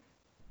twerking?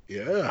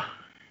 Yeah.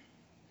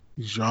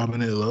 He's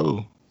dropping it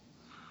low.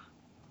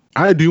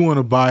 I do want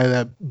to buy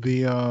that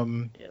Get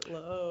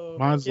low.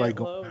 Mine's get like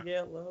low,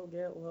 get low,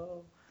 get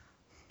low.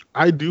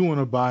 I do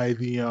want to buy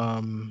the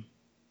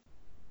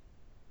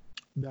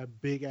that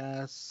big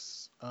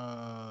ass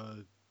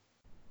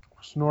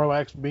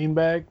Snorlax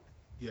beanbag.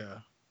 yeah.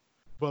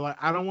 But like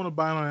I don't want to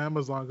buy it on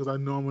Amazon because I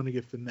know I'm gonna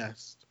get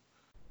finessed.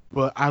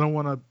 But I don't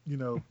want to,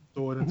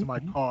 throw it into my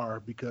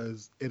car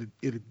because it'd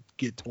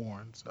get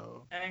torn.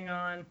 So Hang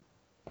on.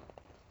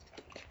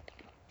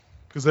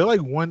 because they're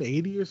like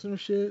 180 or some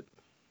shit.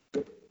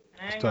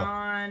 Hang tough.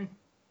 on.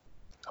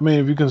 I mean,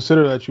 if you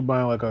consider that you're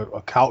buying like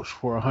a couch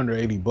for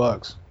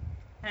 $180.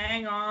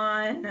 Hang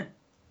on.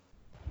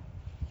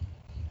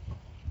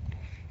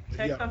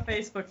 Check the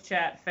Facebook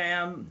chat,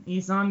 fam.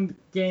 He's on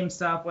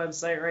GameStop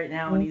website right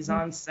now and he's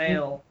on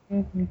sale.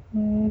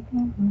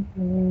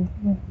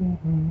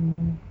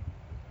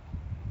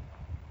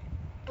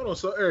 Hold on,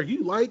 so Eric,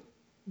 you like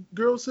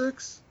Girl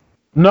 6?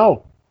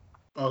 No,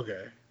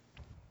 Okay.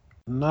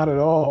 not at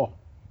all.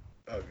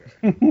 Okay.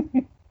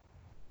 It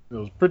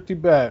was pretty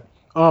bad.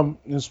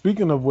 And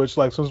speaking of which,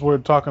 like since we're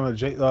talking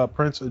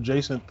Prince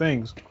adjacent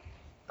things,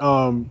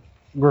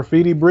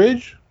 Graffiti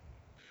Bridge,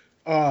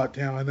 Oh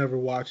damn, I never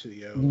watched it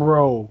yet.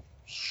 bro,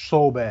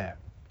 so bad.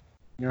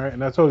 All right,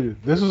 and I told you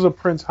this is a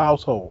Prince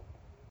household,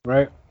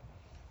 right?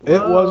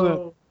 It wasn't.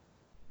 Whoa.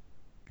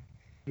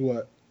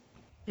 What?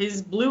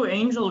 His Blue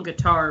Angel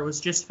guitar was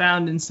just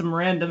found in some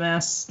random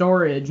ass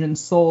storage and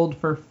sold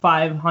for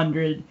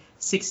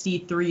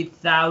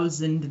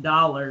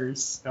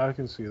 $563,000. I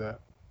can see that.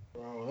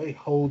 Bro, they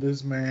hold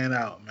this man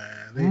out,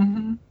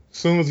 man. As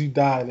soon as he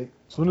died,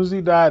 As soon as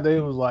he died, they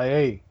was like,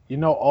 hey,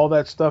 all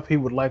that stuff he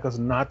would like us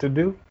not to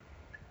do?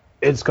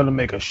 It's going to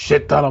make a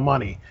shit ton of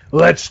money.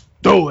 Let's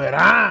do it,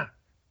 huh?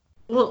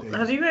 Well,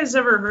 have you guys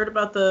ever heard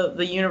about the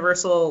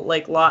Universal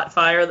lot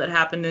fire that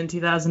happened in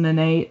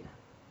 2008?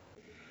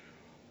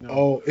 No.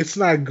 Oh, it's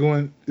not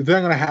going. They're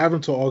not gonna have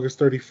until August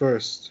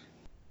 31st.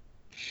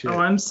 Shit. Oh,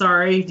 I'm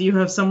sorry. Do you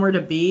have somewhere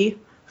to be?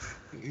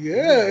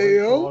 Yeah,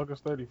 yo.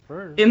 August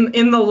 31st.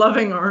 In the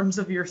loving arms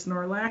of your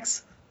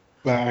Snorlax?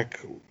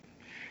 Back.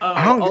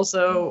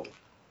 Also,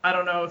 I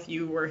don't know if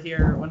you were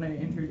here when I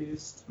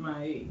introduced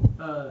my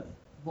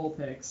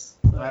Vulpix.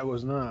 I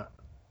was not.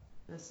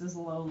 This is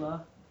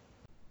Lola.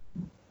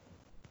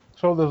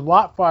 So there's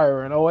lot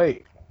fire in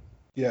 08.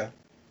 Yeah.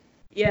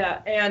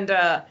 Yeah, and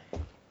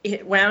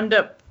it wound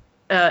up,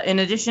 in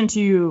addition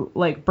to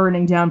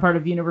burning down part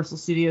of Universal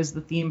Studios,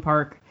 the theme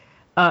park,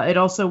 it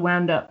also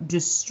wound up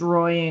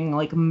destroying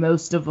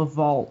most of a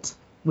vault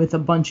with a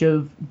bunch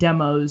of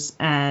demos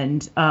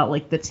and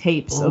the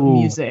tapes of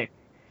music,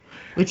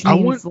 which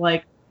means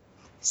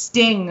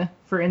Sting,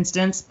 for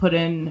instance, put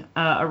in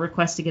a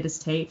request to get his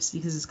tapes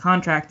because his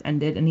contract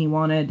ended and he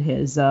wanted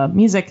his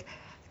music,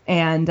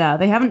 and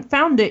they haven't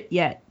found it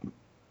yet.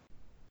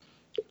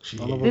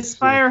 This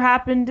fire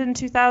happened in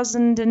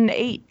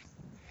 2008.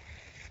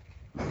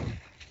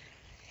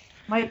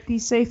 Might be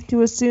safe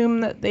to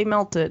assume that they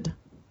melted.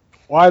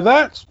 Why,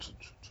 that's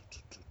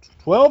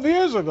 12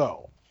 years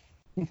ago.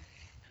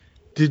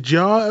 Did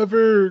y'all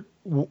ever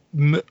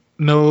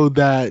know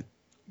that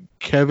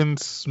Kevin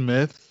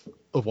Smith,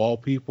 of all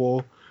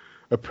people,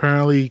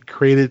 apparently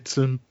created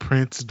some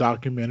Prince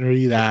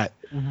documentary that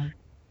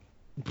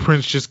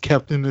Prince just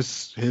kept in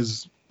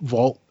his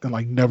vault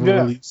and never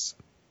released?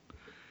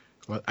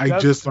 I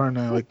just learned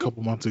that a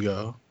couple months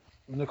ago.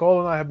 Nicole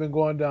and I have been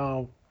going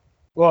down.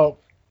 Well,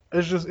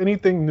 it's just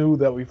anything new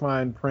that we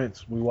find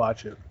Prince, we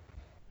watch it.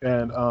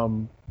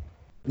 And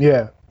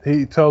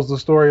he tells the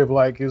story of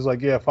he's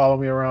like, yeah, follow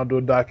me around, do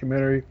a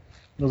documentary.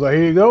 I was like,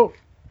 here you go.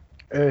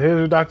 And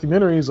here's a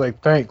documentary. He's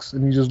like, thanks.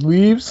 And he just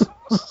leaves.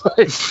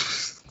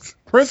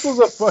 Prince was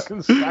a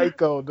fucking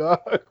psycho,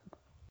 dog.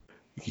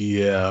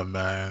 Yeah,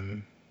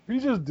 man. He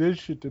just did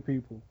shit to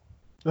people.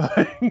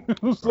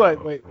 It was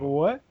like, wait,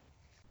 what?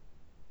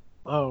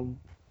 There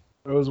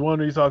was one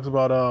where he talks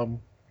about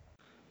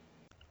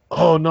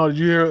oh no, did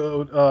you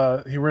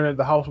hear he rented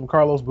the house from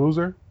Carlos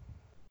Boozer?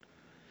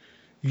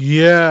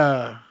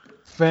 Yeah.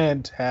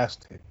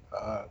 Fantastic.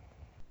 Oh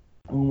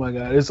my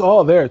god, it's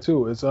all there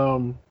too.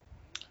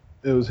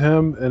 It was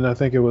him, and I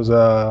think it was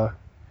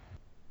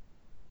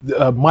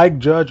Mike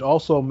Judge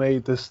also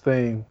made this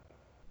thing.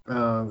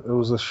 It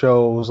was a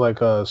show. It was like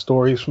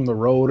Stories from the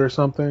Road or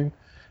something,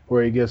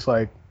 where he gets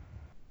like,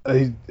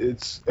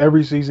 it's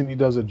every season he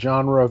does a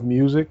genre of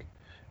music,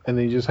 and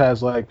then he just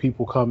has like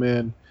people come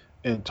in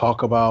and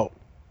talk about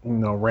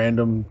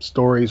random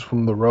stories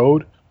from the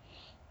road.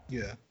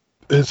 Yeah.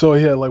 And so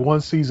he had like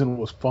one season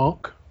was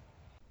funk,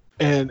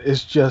 and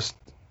it's just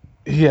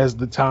he has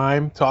the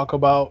time to talk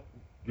about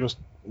just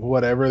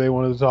whatever they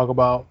wanted to talk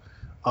about.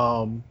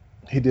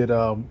 He did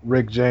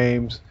Rick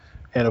James,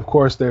 and of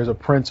course there's a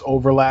Prince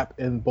overlap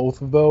in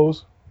both of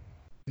those,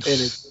 and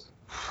it's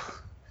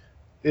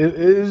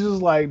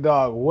just like,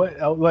 dog,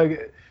 what?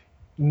 Like,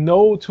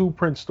 no two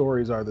Prince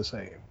stories are the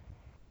same.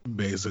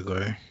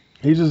 Basically,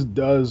 he just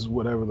does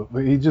whatever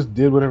he just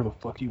did whatever the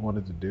fuck he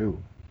wanted to do.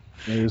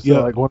 And it's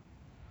like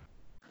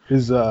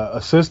his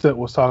assistant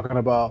was talking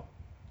about.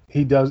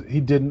 He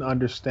didn't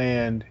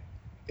understand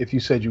if you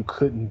said you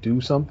couldn't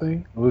do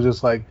something. It was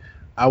just like,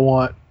 I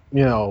want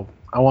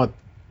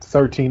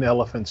 13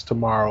 elephants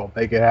tomorrow.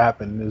 Make it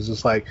happen. It's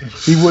just like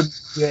he wouldn't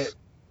get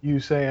you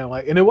saying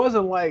like, and it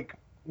wasn't like,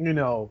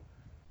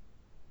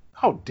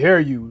 how dare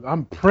you?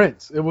 I'm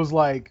Prince. It was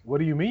like, what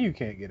do you mean you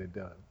can't get it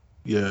done?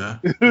 Yeah.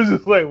 It was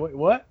just like, wait,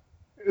 what?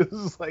 It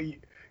was just like,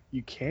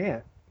 you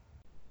can't.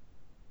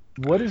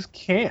 What is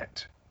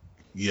can't?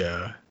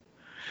 Yeah.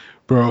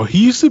 Bro,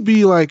 he used to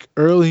be like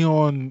early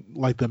on,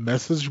 like the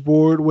message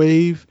board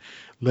wave,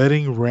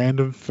 letting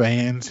random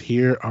fans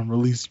hear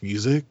unreleased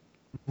music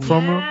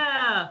from him.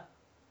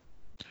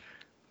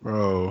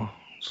 Bro,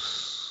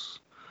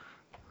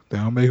 they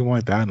don't make him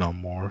like that no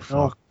more.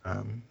 Fuck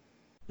them.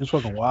 It's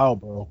fucking wild,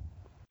 bro.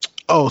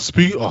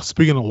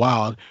 Speaking of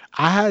wild,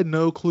 I had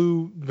no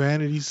clue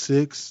Vanity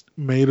 6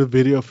 made a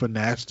video for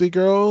Nasty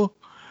Girl.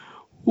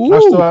 Ooh. I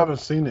still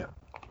haven't seen it.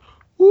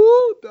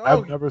 Ooh,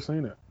 I've never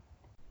seen it.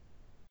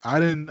 I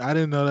didn't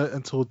know that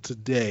until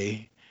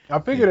today. I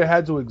figured it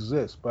had to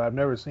exist, but I've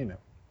never seen it.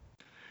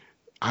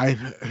 I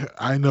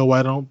know why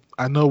I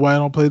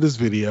don't play this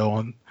video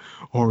on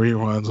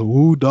reruns.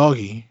 Ooh,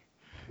 doggy.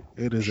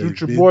 It is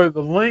Shoot your boy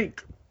the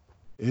link.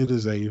 It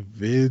is a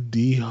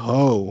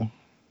video.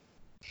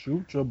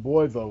 Shoot your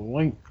boy the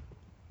link.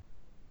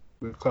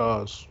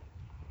 Because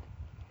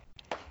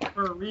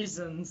for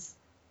reasons.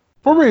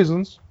 Horny.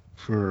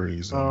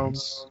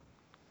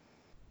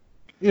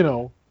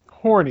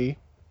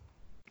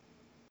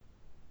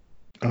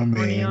 I mean,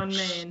 horny on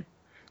Maine.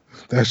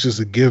 That's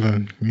just a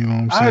given. You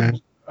know what I'm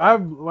saying?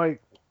 I've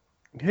like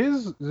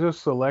his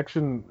just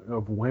selection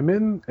of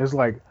women is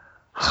like,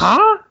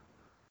 huh?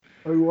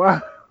 Like,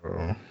 what?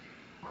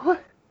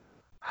 What?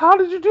 How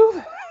did you do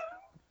that?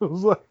 It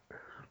was like,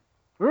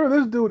 remember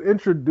this dude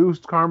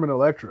introduced Carmen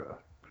Electra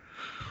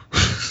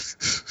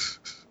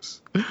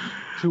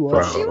to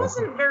us. She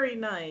wasn't very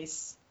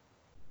nice.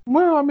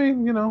 Well, I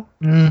mean,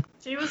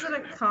 She was at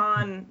a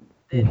con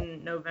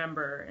in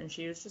November, and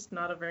she was just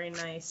not a very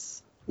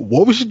nice.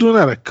 What was she doing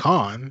at a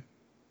con?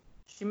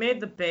 She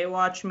made the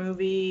Baywatch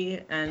movie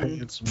and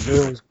paying some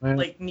bills, man.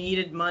 Like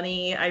needed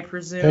money, I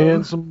presume.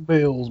 Paying some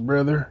bills,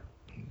 brother.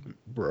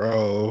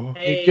 Bro.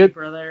 Hey,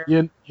 brother.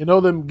 You know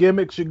them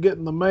gimmicks you get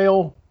in the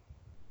mail?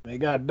 They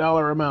got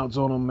dollar amounts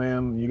on them,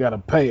 man. You got to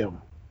pay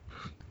them.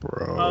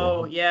 Bro.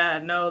 Oh, yeah.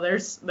 No,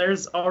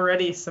 there's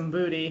already some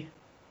booty.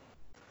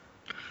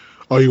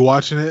 Oh, you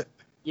watching it?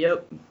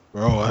 Yep.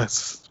 Bro,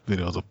 this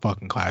video's a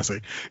fucking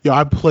classic. Yo,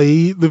 I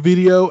played the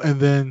video and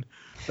then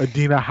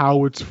Adina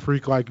Howard's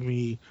Freak Like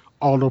Me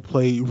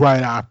autoplay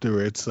right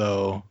after it,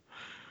 so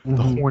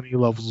the horny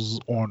levels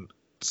on.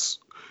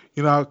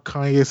 You know how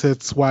Kanye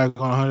said swag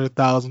on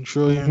 100,000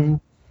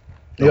 trillion?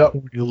 The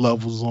horny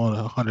levels on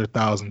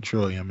 100,000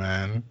 trillion,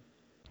 man.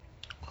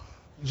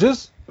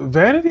 Just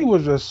Vanity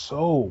was just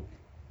so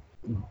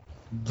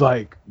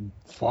like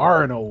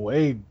far and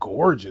away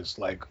gorgeous.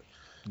 Like,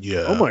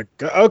 yeah. Oh my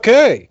god.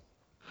 Okay.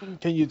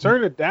 Can you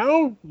turn it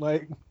down?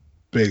 Like,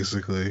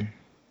 basically.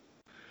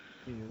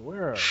 Can you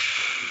wear a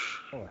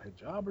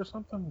hijab or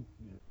something?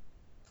 You're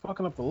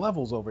fucking up the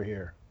levels over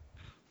here.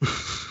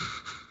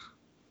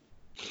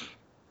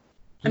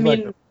 I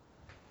mean,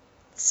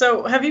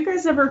 so have you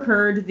guys ever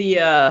heard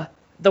the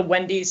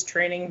Wendy's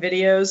training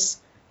videos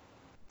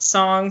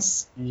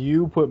songs?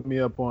 You put me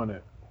up on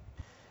it.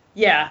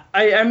 Yeah,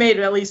 I made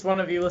at least one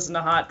of you listen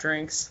to Hot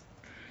Drinks.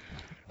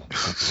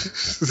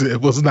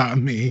 It was not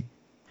me.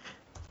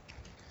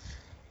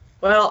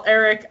 Well,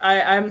 Eric,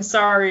 I'm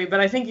sorry, but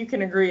I think you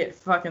can agree it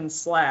fucking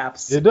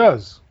slaps. It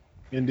does.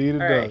 Indeed it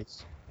does.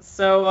 Right.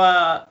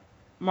 So,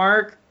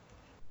 Mark,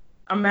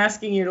 I'm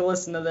asking you to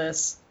listen to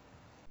this.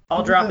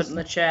 I'll drop it in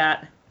the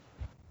chat.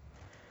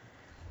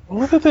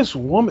 Look at this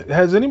woman.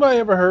 Has anybody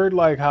ever heard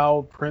like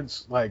how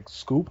Prince like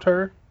scooped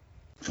her?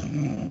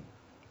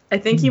 I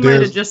think he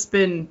might have just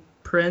been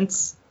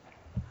Prince.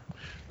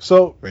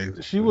 So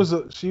she was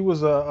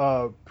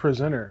a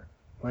presenter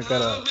like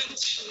at a.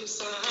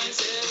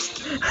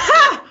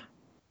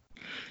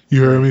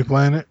 You heard me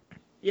playing it?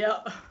 Yeah.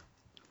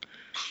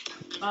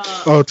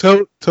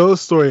 Tell a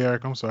story,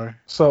 Eric. I'm sorry.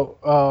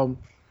 So,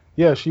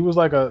 yeah, she was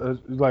like a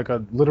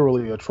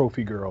literally a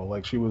trophy girl.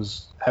 Like she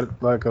had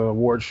like an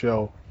award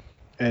show,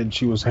 and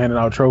she was handing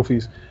out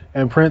trophies.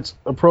 And Prince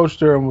approached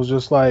her and was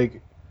just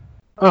like,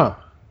 all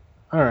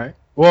right.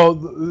 Well,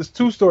 there's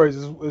two stories.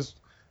 Is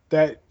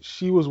that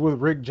she was with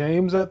Rick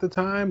James at the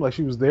time, like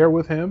she was there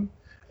with him,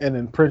 and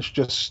then Prince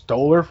just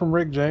stole her from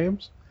Rick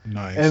James.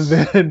 Nice.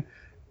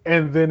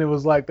 And then it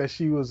was like that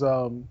she was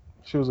a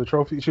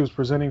trophy. She was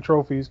presenting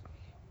trophies,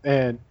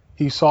 and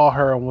he saw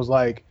her and was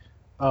like,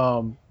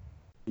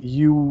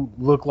 "You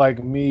look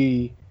like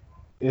me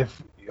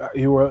if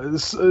you were."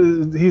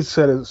 He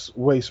said it's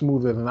way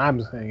smoother than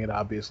I'm saying it,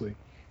 obviously,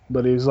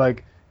 but he's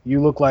like,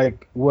 "You look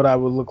like what I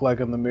would look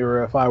like in the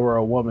mirror if I were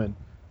a woman.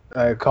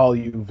 I call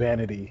you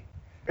Vanity."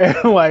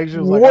 And like she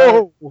was like,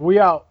 "Whoa, right, we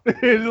out."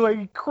 And like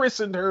he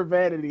christened her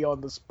Vanity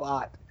on the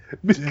spot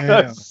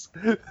because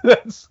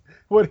that's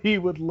what he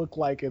would look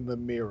like in the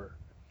mirror.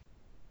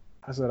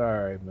 I said,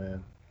 "All right,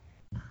 man,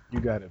 you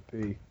got it,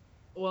 P."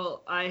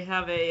 Well, I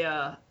have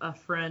a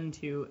friend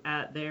who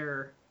at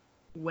their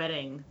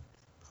wedding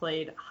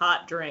played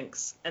hot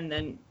drinks, and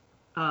then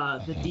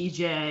the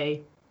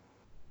DJ.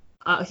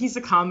 He's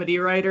a comedy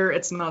writer.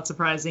 It's not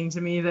surprising to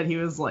me that he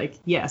was like,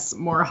 "Yes,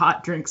 more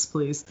hot drinks,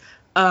 please."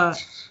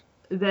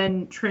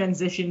 Then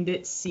transitioned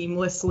it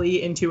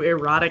seamlessly into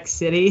Erotic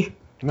City.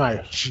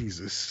 Nice.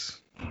 Jesus.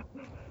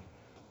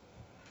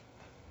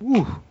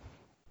 Woo.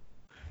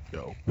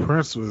 Yo,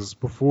 Prince was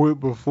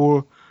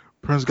before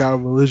Prince got a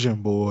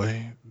religion,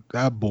 boy.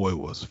 That boy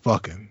was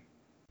fucking.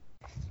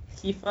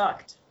 He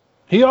fucked.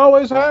 He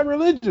always had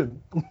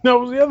religion. That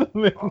was the other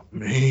thing.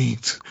 Me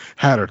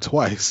had her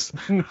twice.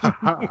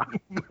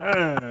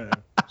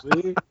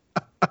 See?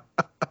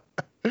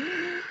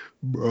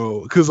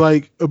 Bro, because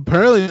like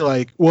apparently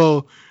like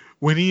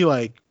when he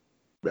like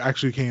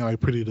actually became like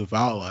pretty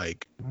devout,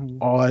 like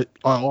all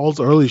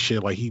the early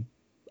shit, like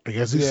I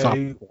guess he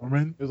stopped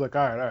performing. He was like,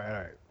 all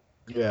right.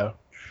 Yeah.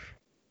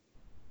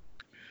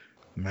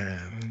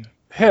 Man.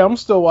 Hey, I'm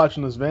still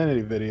watching this Vanity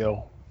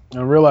video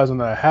and realizing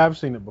that I have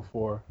seen it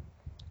before,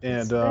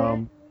 and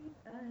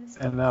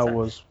I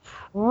was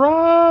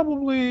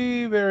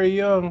probably very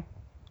young,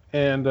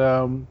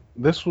 and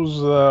this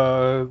was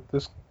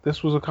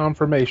this was a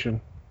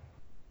confirmation.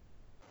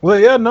 Well,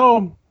 yeah,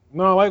 no,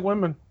 I like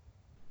women.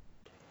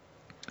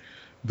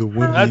 The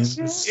women.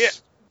 That's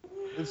it.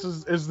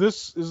 Is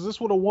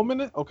this what a woman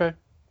is? Okay.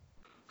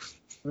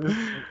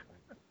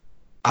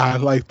 I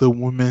like the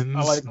women's.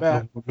 I like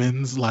that. The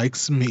women's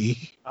likes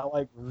me. I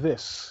like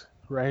this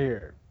right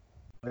here.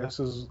 This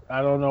is,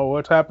 I don't know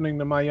what's happening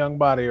to my young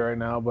body right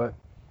now, but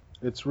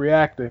it's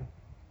reacting.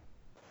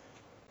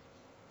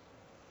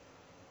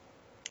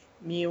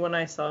 Me when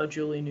I saw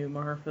Julie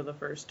Newmar for the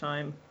first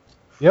time.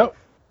 Yep.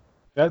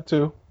 That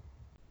too.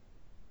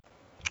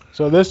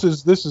 So this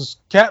is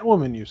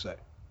Catwoman, you say?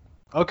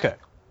 Okay.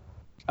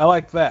 I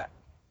like that.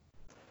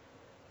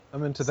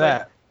 I'm into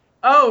that.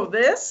 Oh,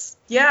 this?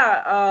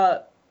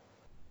 Yeah,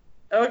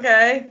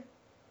 okay.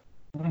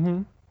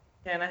 Mm-hmm.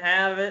 Can I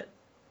have it?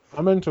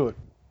 I'm into it.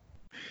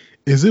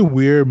 Is it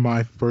weird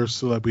my first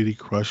celebrity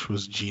crush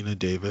was Gina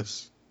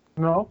Davis?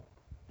 No.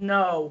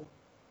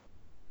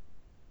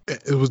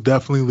 It was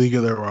definitely League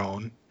of Their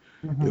Own.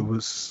 Mm-hmm. It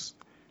was,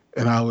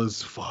 and I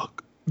was,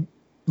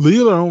 League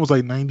of Their Own was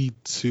like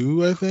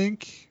 92, I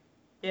think.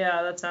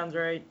 Yeah, that sounds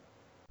right.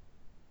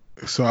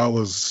 So I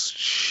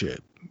was,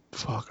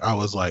 I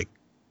was like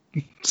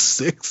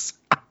 6.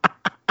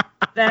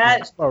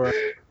 That, all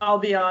right. I'll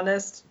be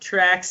honest,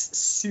 tracks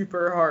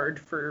super hard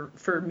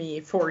for me,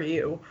 for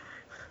you.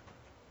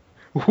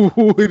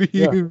 What do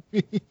you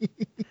mean?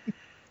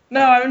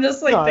 No, I'm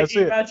just like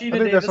thinking about Gina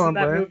Davis in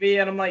that brand. movie,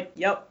 and I'm like,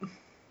 yep.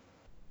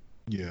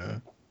 Yeah.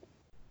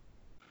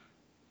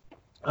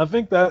 I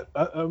think that,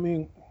 I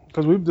mean,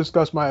 because we've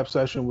discussed my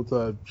obsession with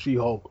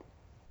She-Hulk,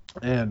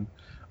 and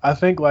I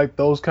think like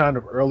those kind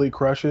of early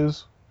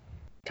crushes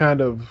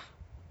kind of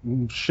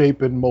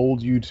shape and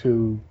mold you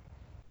to,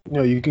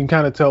 you can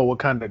kind of tell what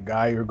kind of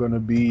guy you're going to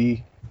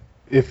be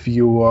if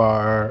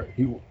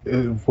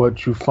if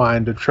what you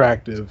find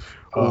attractive.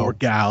 Or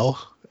gal.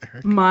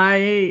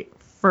 My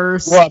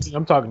first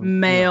I'm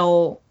talking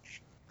male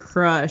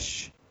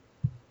crush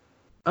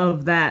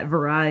of that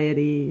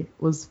variety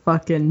was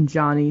fucking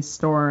Johnny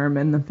Storm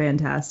in the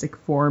Fantastic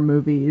Four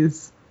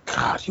movies.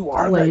 God, you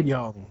are that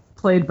young.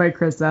 Played by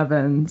Chris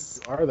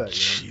Evans. You are that young.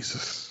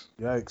 Jesus.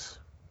 Yikes.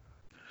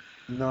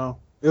 No,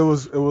 it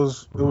was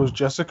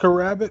Jessica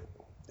Rabbit.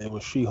 It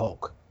was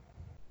She-Hulk.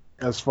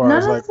 As far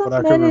as like what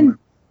I can remember.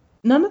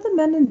 None of the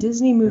men in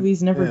Disney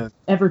movies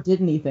ever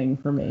did anything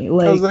for me.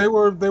 Because they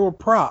were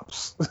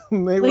props.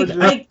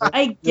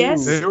 I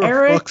guess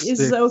Eric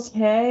is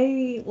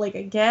okay. Like,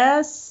 I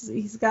guess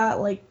he's got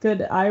like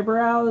good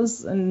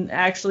eyebrows and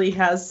actually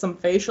has some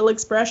facial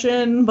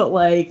expression, but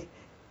like,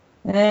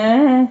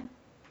 They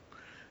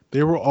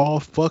were all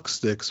fuck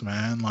sticks,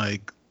 man.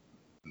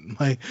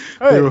 They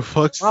were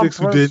fuck sticks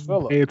who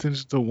didn't pay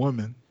attention to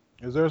women.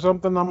 Is there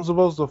something I'm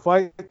supposed to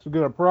fight to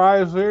get a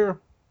prize here?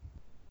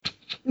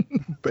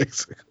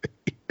 Basically.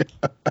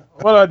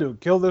 What do I do?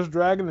 Kill this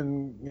dragon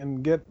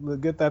and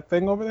get that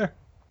thing over there?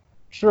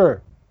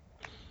 Sure.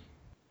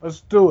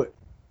 Let's do it.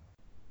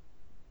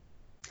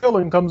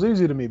 Killing comes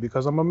easy to me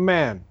because I'm a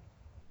man.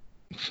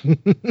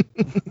 I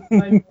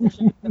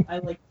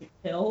like to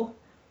kill.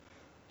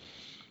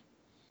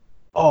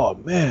 Oh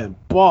man,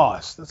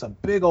 boss, that's a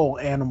big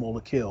old animal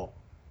to kill.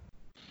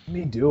 Let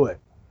me do it.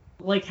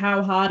 Like,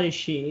 how hot is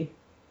she?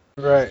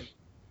 Right.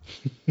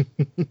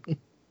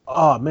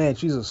 Oh man,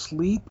 she's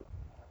asleep?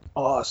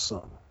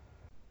 Awesome.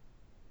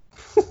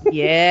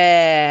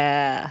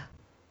 Yeah.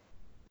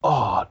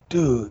 Oh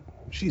dude,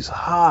 she's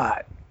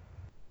hot.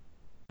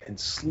 And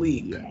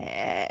sleep.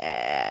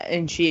 Yeah.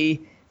 And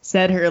she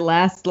said her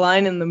last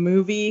line in the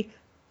movie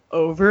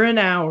over an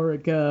hour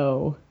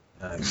ago.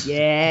 Nice.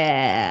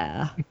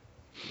 Yeah.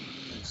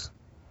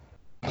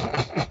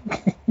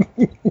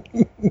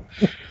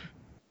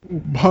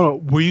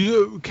 Hold on, were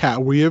you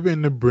ever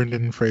into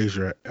Brendan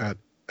Fraser at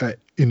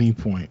any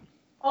point?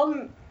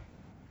 I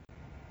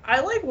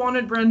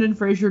wanted Brendan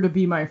Fraser to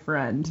be my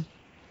friend.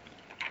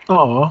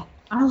 Oh.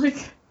 I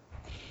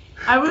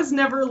was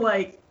never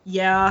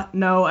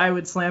I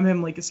would slam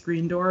him like a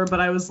screen door, but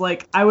I was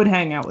like, I would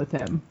hang out with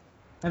him.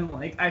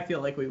 And I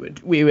feel like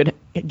we would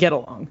get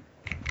along.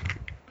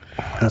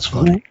 That's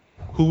funny.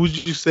 Who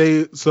would you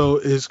say, so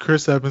is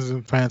Chris Evans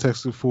in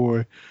Fantastic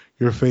Four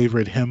your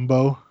favorite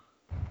himbo?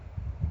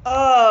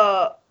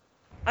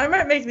 I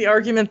might make the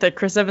argument that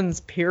Chris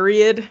Evans,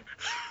 period.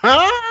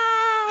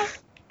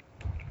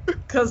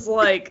 Because,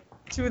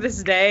 to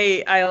this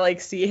day, I,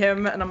 see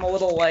him, and I'm a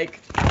little,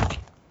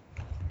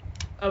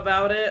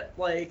 about it,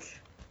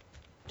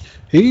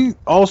 He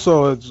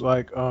also is,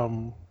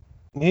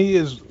 he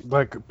is,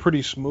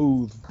 pretty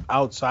smooth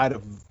outside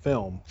of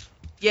film.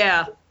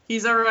 Yeah,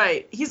 he's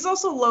alright. He's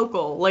also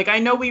local. I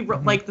know we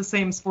like the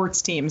same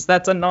sports teams.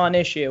 That's a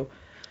non-issue.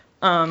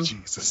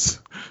 Jesus.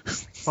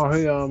 Oh,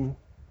 he,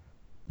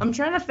 I'm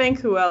trying to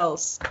think who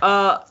else.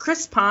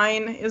 Chris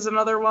Pine is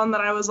another one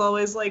that I was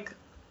always like,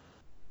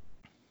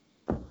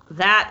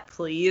 that,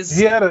 please.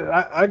 He had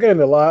I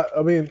gained a lot.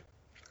 I mean,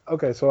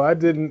 okay, so I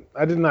did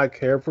not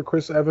care for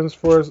Chris Evans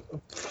for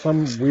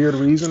some weird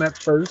reason at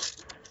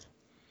first.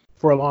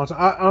 For a long time.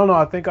 I don't know,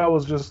 I think I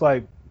was just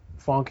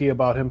funky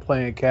about him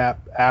playing Cap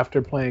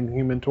after playing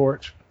Human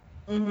Torch.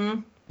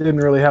 Mm-hmm. Didn't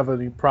really have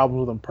any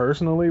problems with him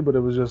personally, but it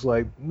was just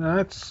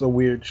that's a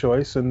weird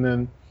choice. And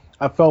then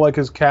I felt like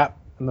his Cap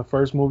in the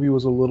first movie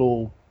was a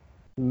little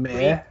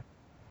meh.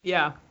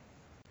 Yeah.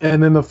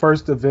 And then the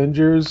first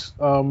Avengers,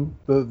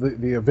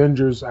 the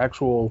Avengers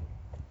actual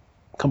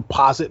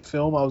composite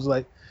film, I was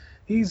like,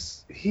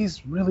 he's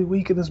really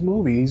weak in this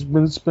movie. He's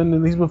been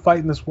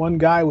fighting this one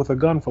guy with a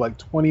gun for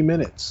 20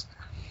 minutes.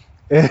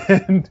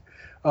 And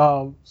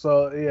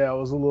so yeah, I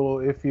was a little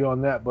iffy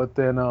on that. But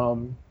then I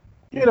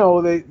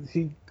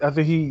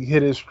think he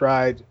hit his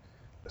stride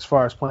as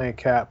far as playing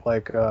Cap.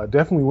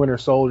 Definitely Winter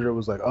Soldier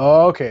was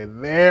oh, okay,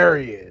 there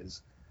he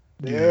is.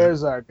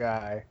 There's our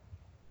guy.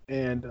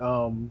 And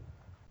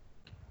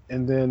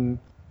then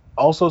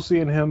also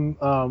seeing him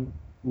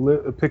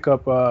pick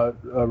up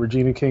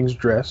Regina King's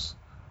dress.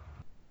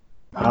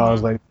 Mm-hmm. I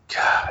was like,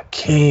 God,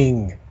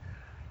 King.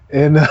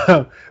 And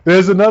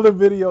there's another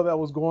video that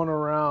was going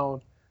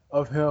around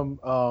of him.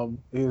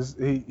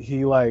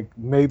 He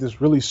made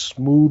this really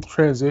smooth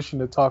transition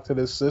to talk to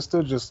this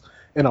sister just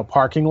in a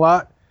parking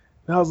lot.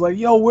 And I was like,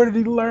 yo, where did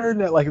he learn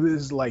that?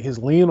 This is his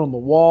lean on the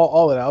wall,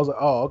 all of that. I was like,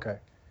 oh, okay.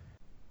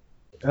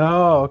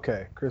 Oh,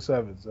 okay. Chris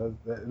Evans.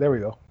 There we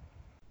go.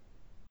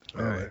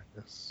 All right.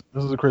 This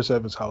is a Chris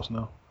Evans house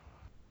now.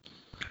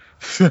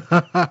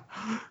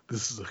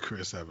 This is a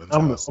Chris Evans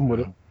house. I'm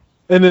with it.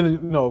 And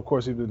then, of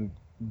course, he's been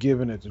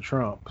giving it to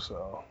Trump,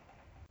 so.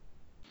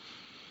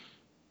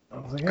 I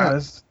was like, yeah,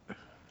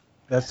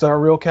 that's our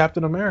real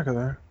Captain America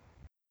there.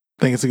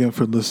 Thanks again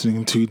for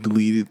listening to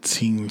Deleted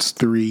Scenes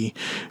 3.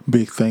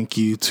 Big thank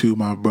you to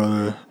my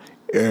brother,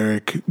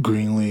 Eric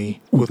Greenlee.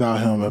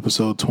 Without him,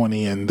 episode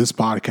 20 and this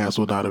podcast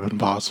would not have been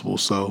possible.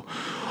 So,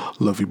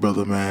 love you,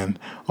 brother, man.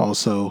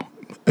 Also,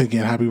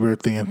 again, happy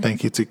birthday and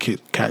thank you to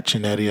Kat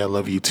Chinetti. I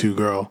love you too,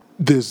 girl.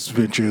 This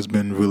venture has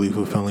been really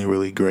fulfilling,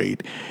 really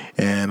great.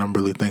 And I'm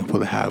really thankful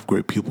to have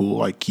great people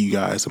like you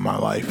guys in my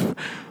life.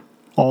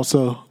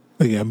 Also,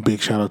 again, big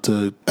shout out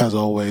to, as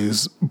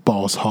always,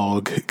 Boss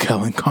Hog,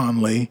 Kellen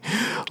Conley.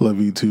 Love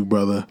you too,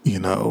 brother.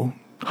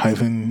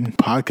 Hyphen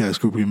podcast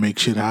group, we make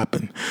shit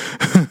happen.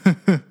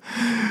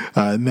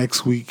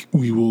 Next week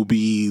we will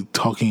be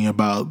talking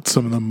about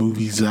some of the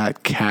movies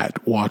that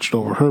Kat watched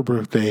over her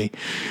birthday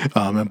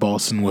in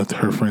Boston with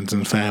her friends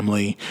and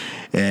family,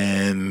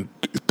 and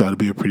that'll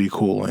be a pretty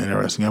cool and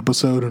interesting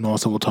episode. And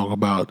also we'll talk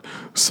about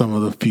some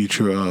of the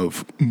future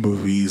of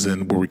movies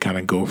and where we kind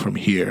of go from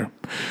here.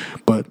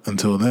 But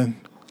until then,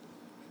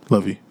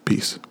 love you,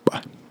 peace,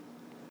 bye.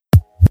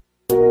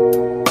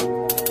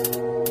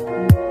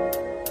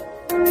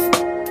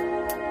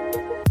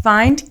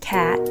 Find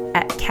Kat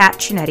at Kat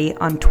Chinetti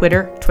on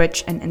Twitter,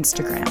 Twitch, and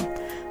Instagram.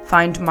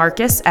 Find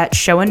Marcus at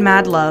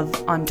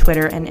ShowinMadLove on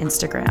Twitter and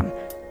Instagram.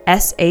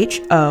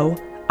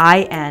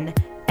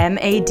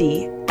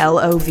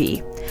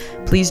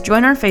 SHOINMADLOV. Please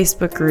join our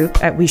Facebook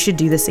group at We Should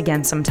Do This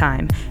Again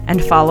Sometime,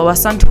 and follow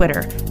us on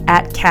Twitter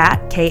at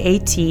Kat,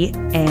 K-A-T,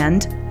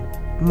 and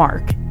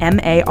Mark,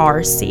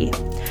 M-A-R-C.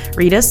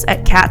 Read us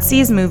at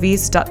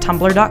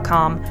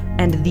catseesmovies.tumblr.com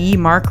and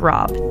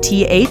themarkrob,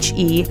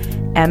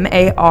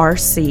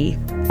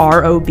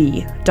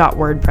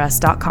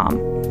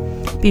 TheMarkRob.wordpress.com.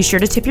 Be sure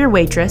to tip your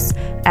waitress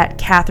at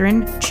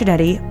Catherine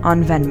Chinetti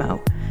on Venmo.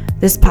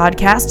 This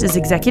podcast is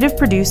executive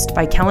produced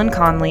by Kellen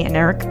Conley and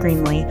Eric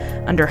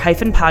Greenlee under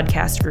Hyphen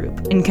Podcast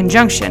Group, in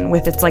conjunction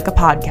with It's Like a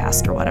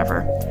Podcast or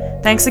whatever.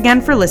 Thanks again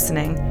for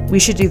listening. We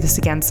should do this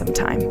again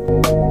sometime.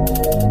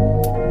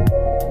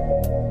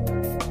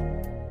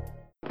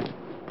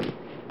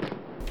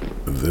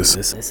 This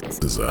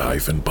is a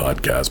Hyphen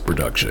Podcast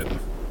production.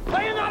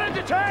 Are you not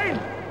entertained?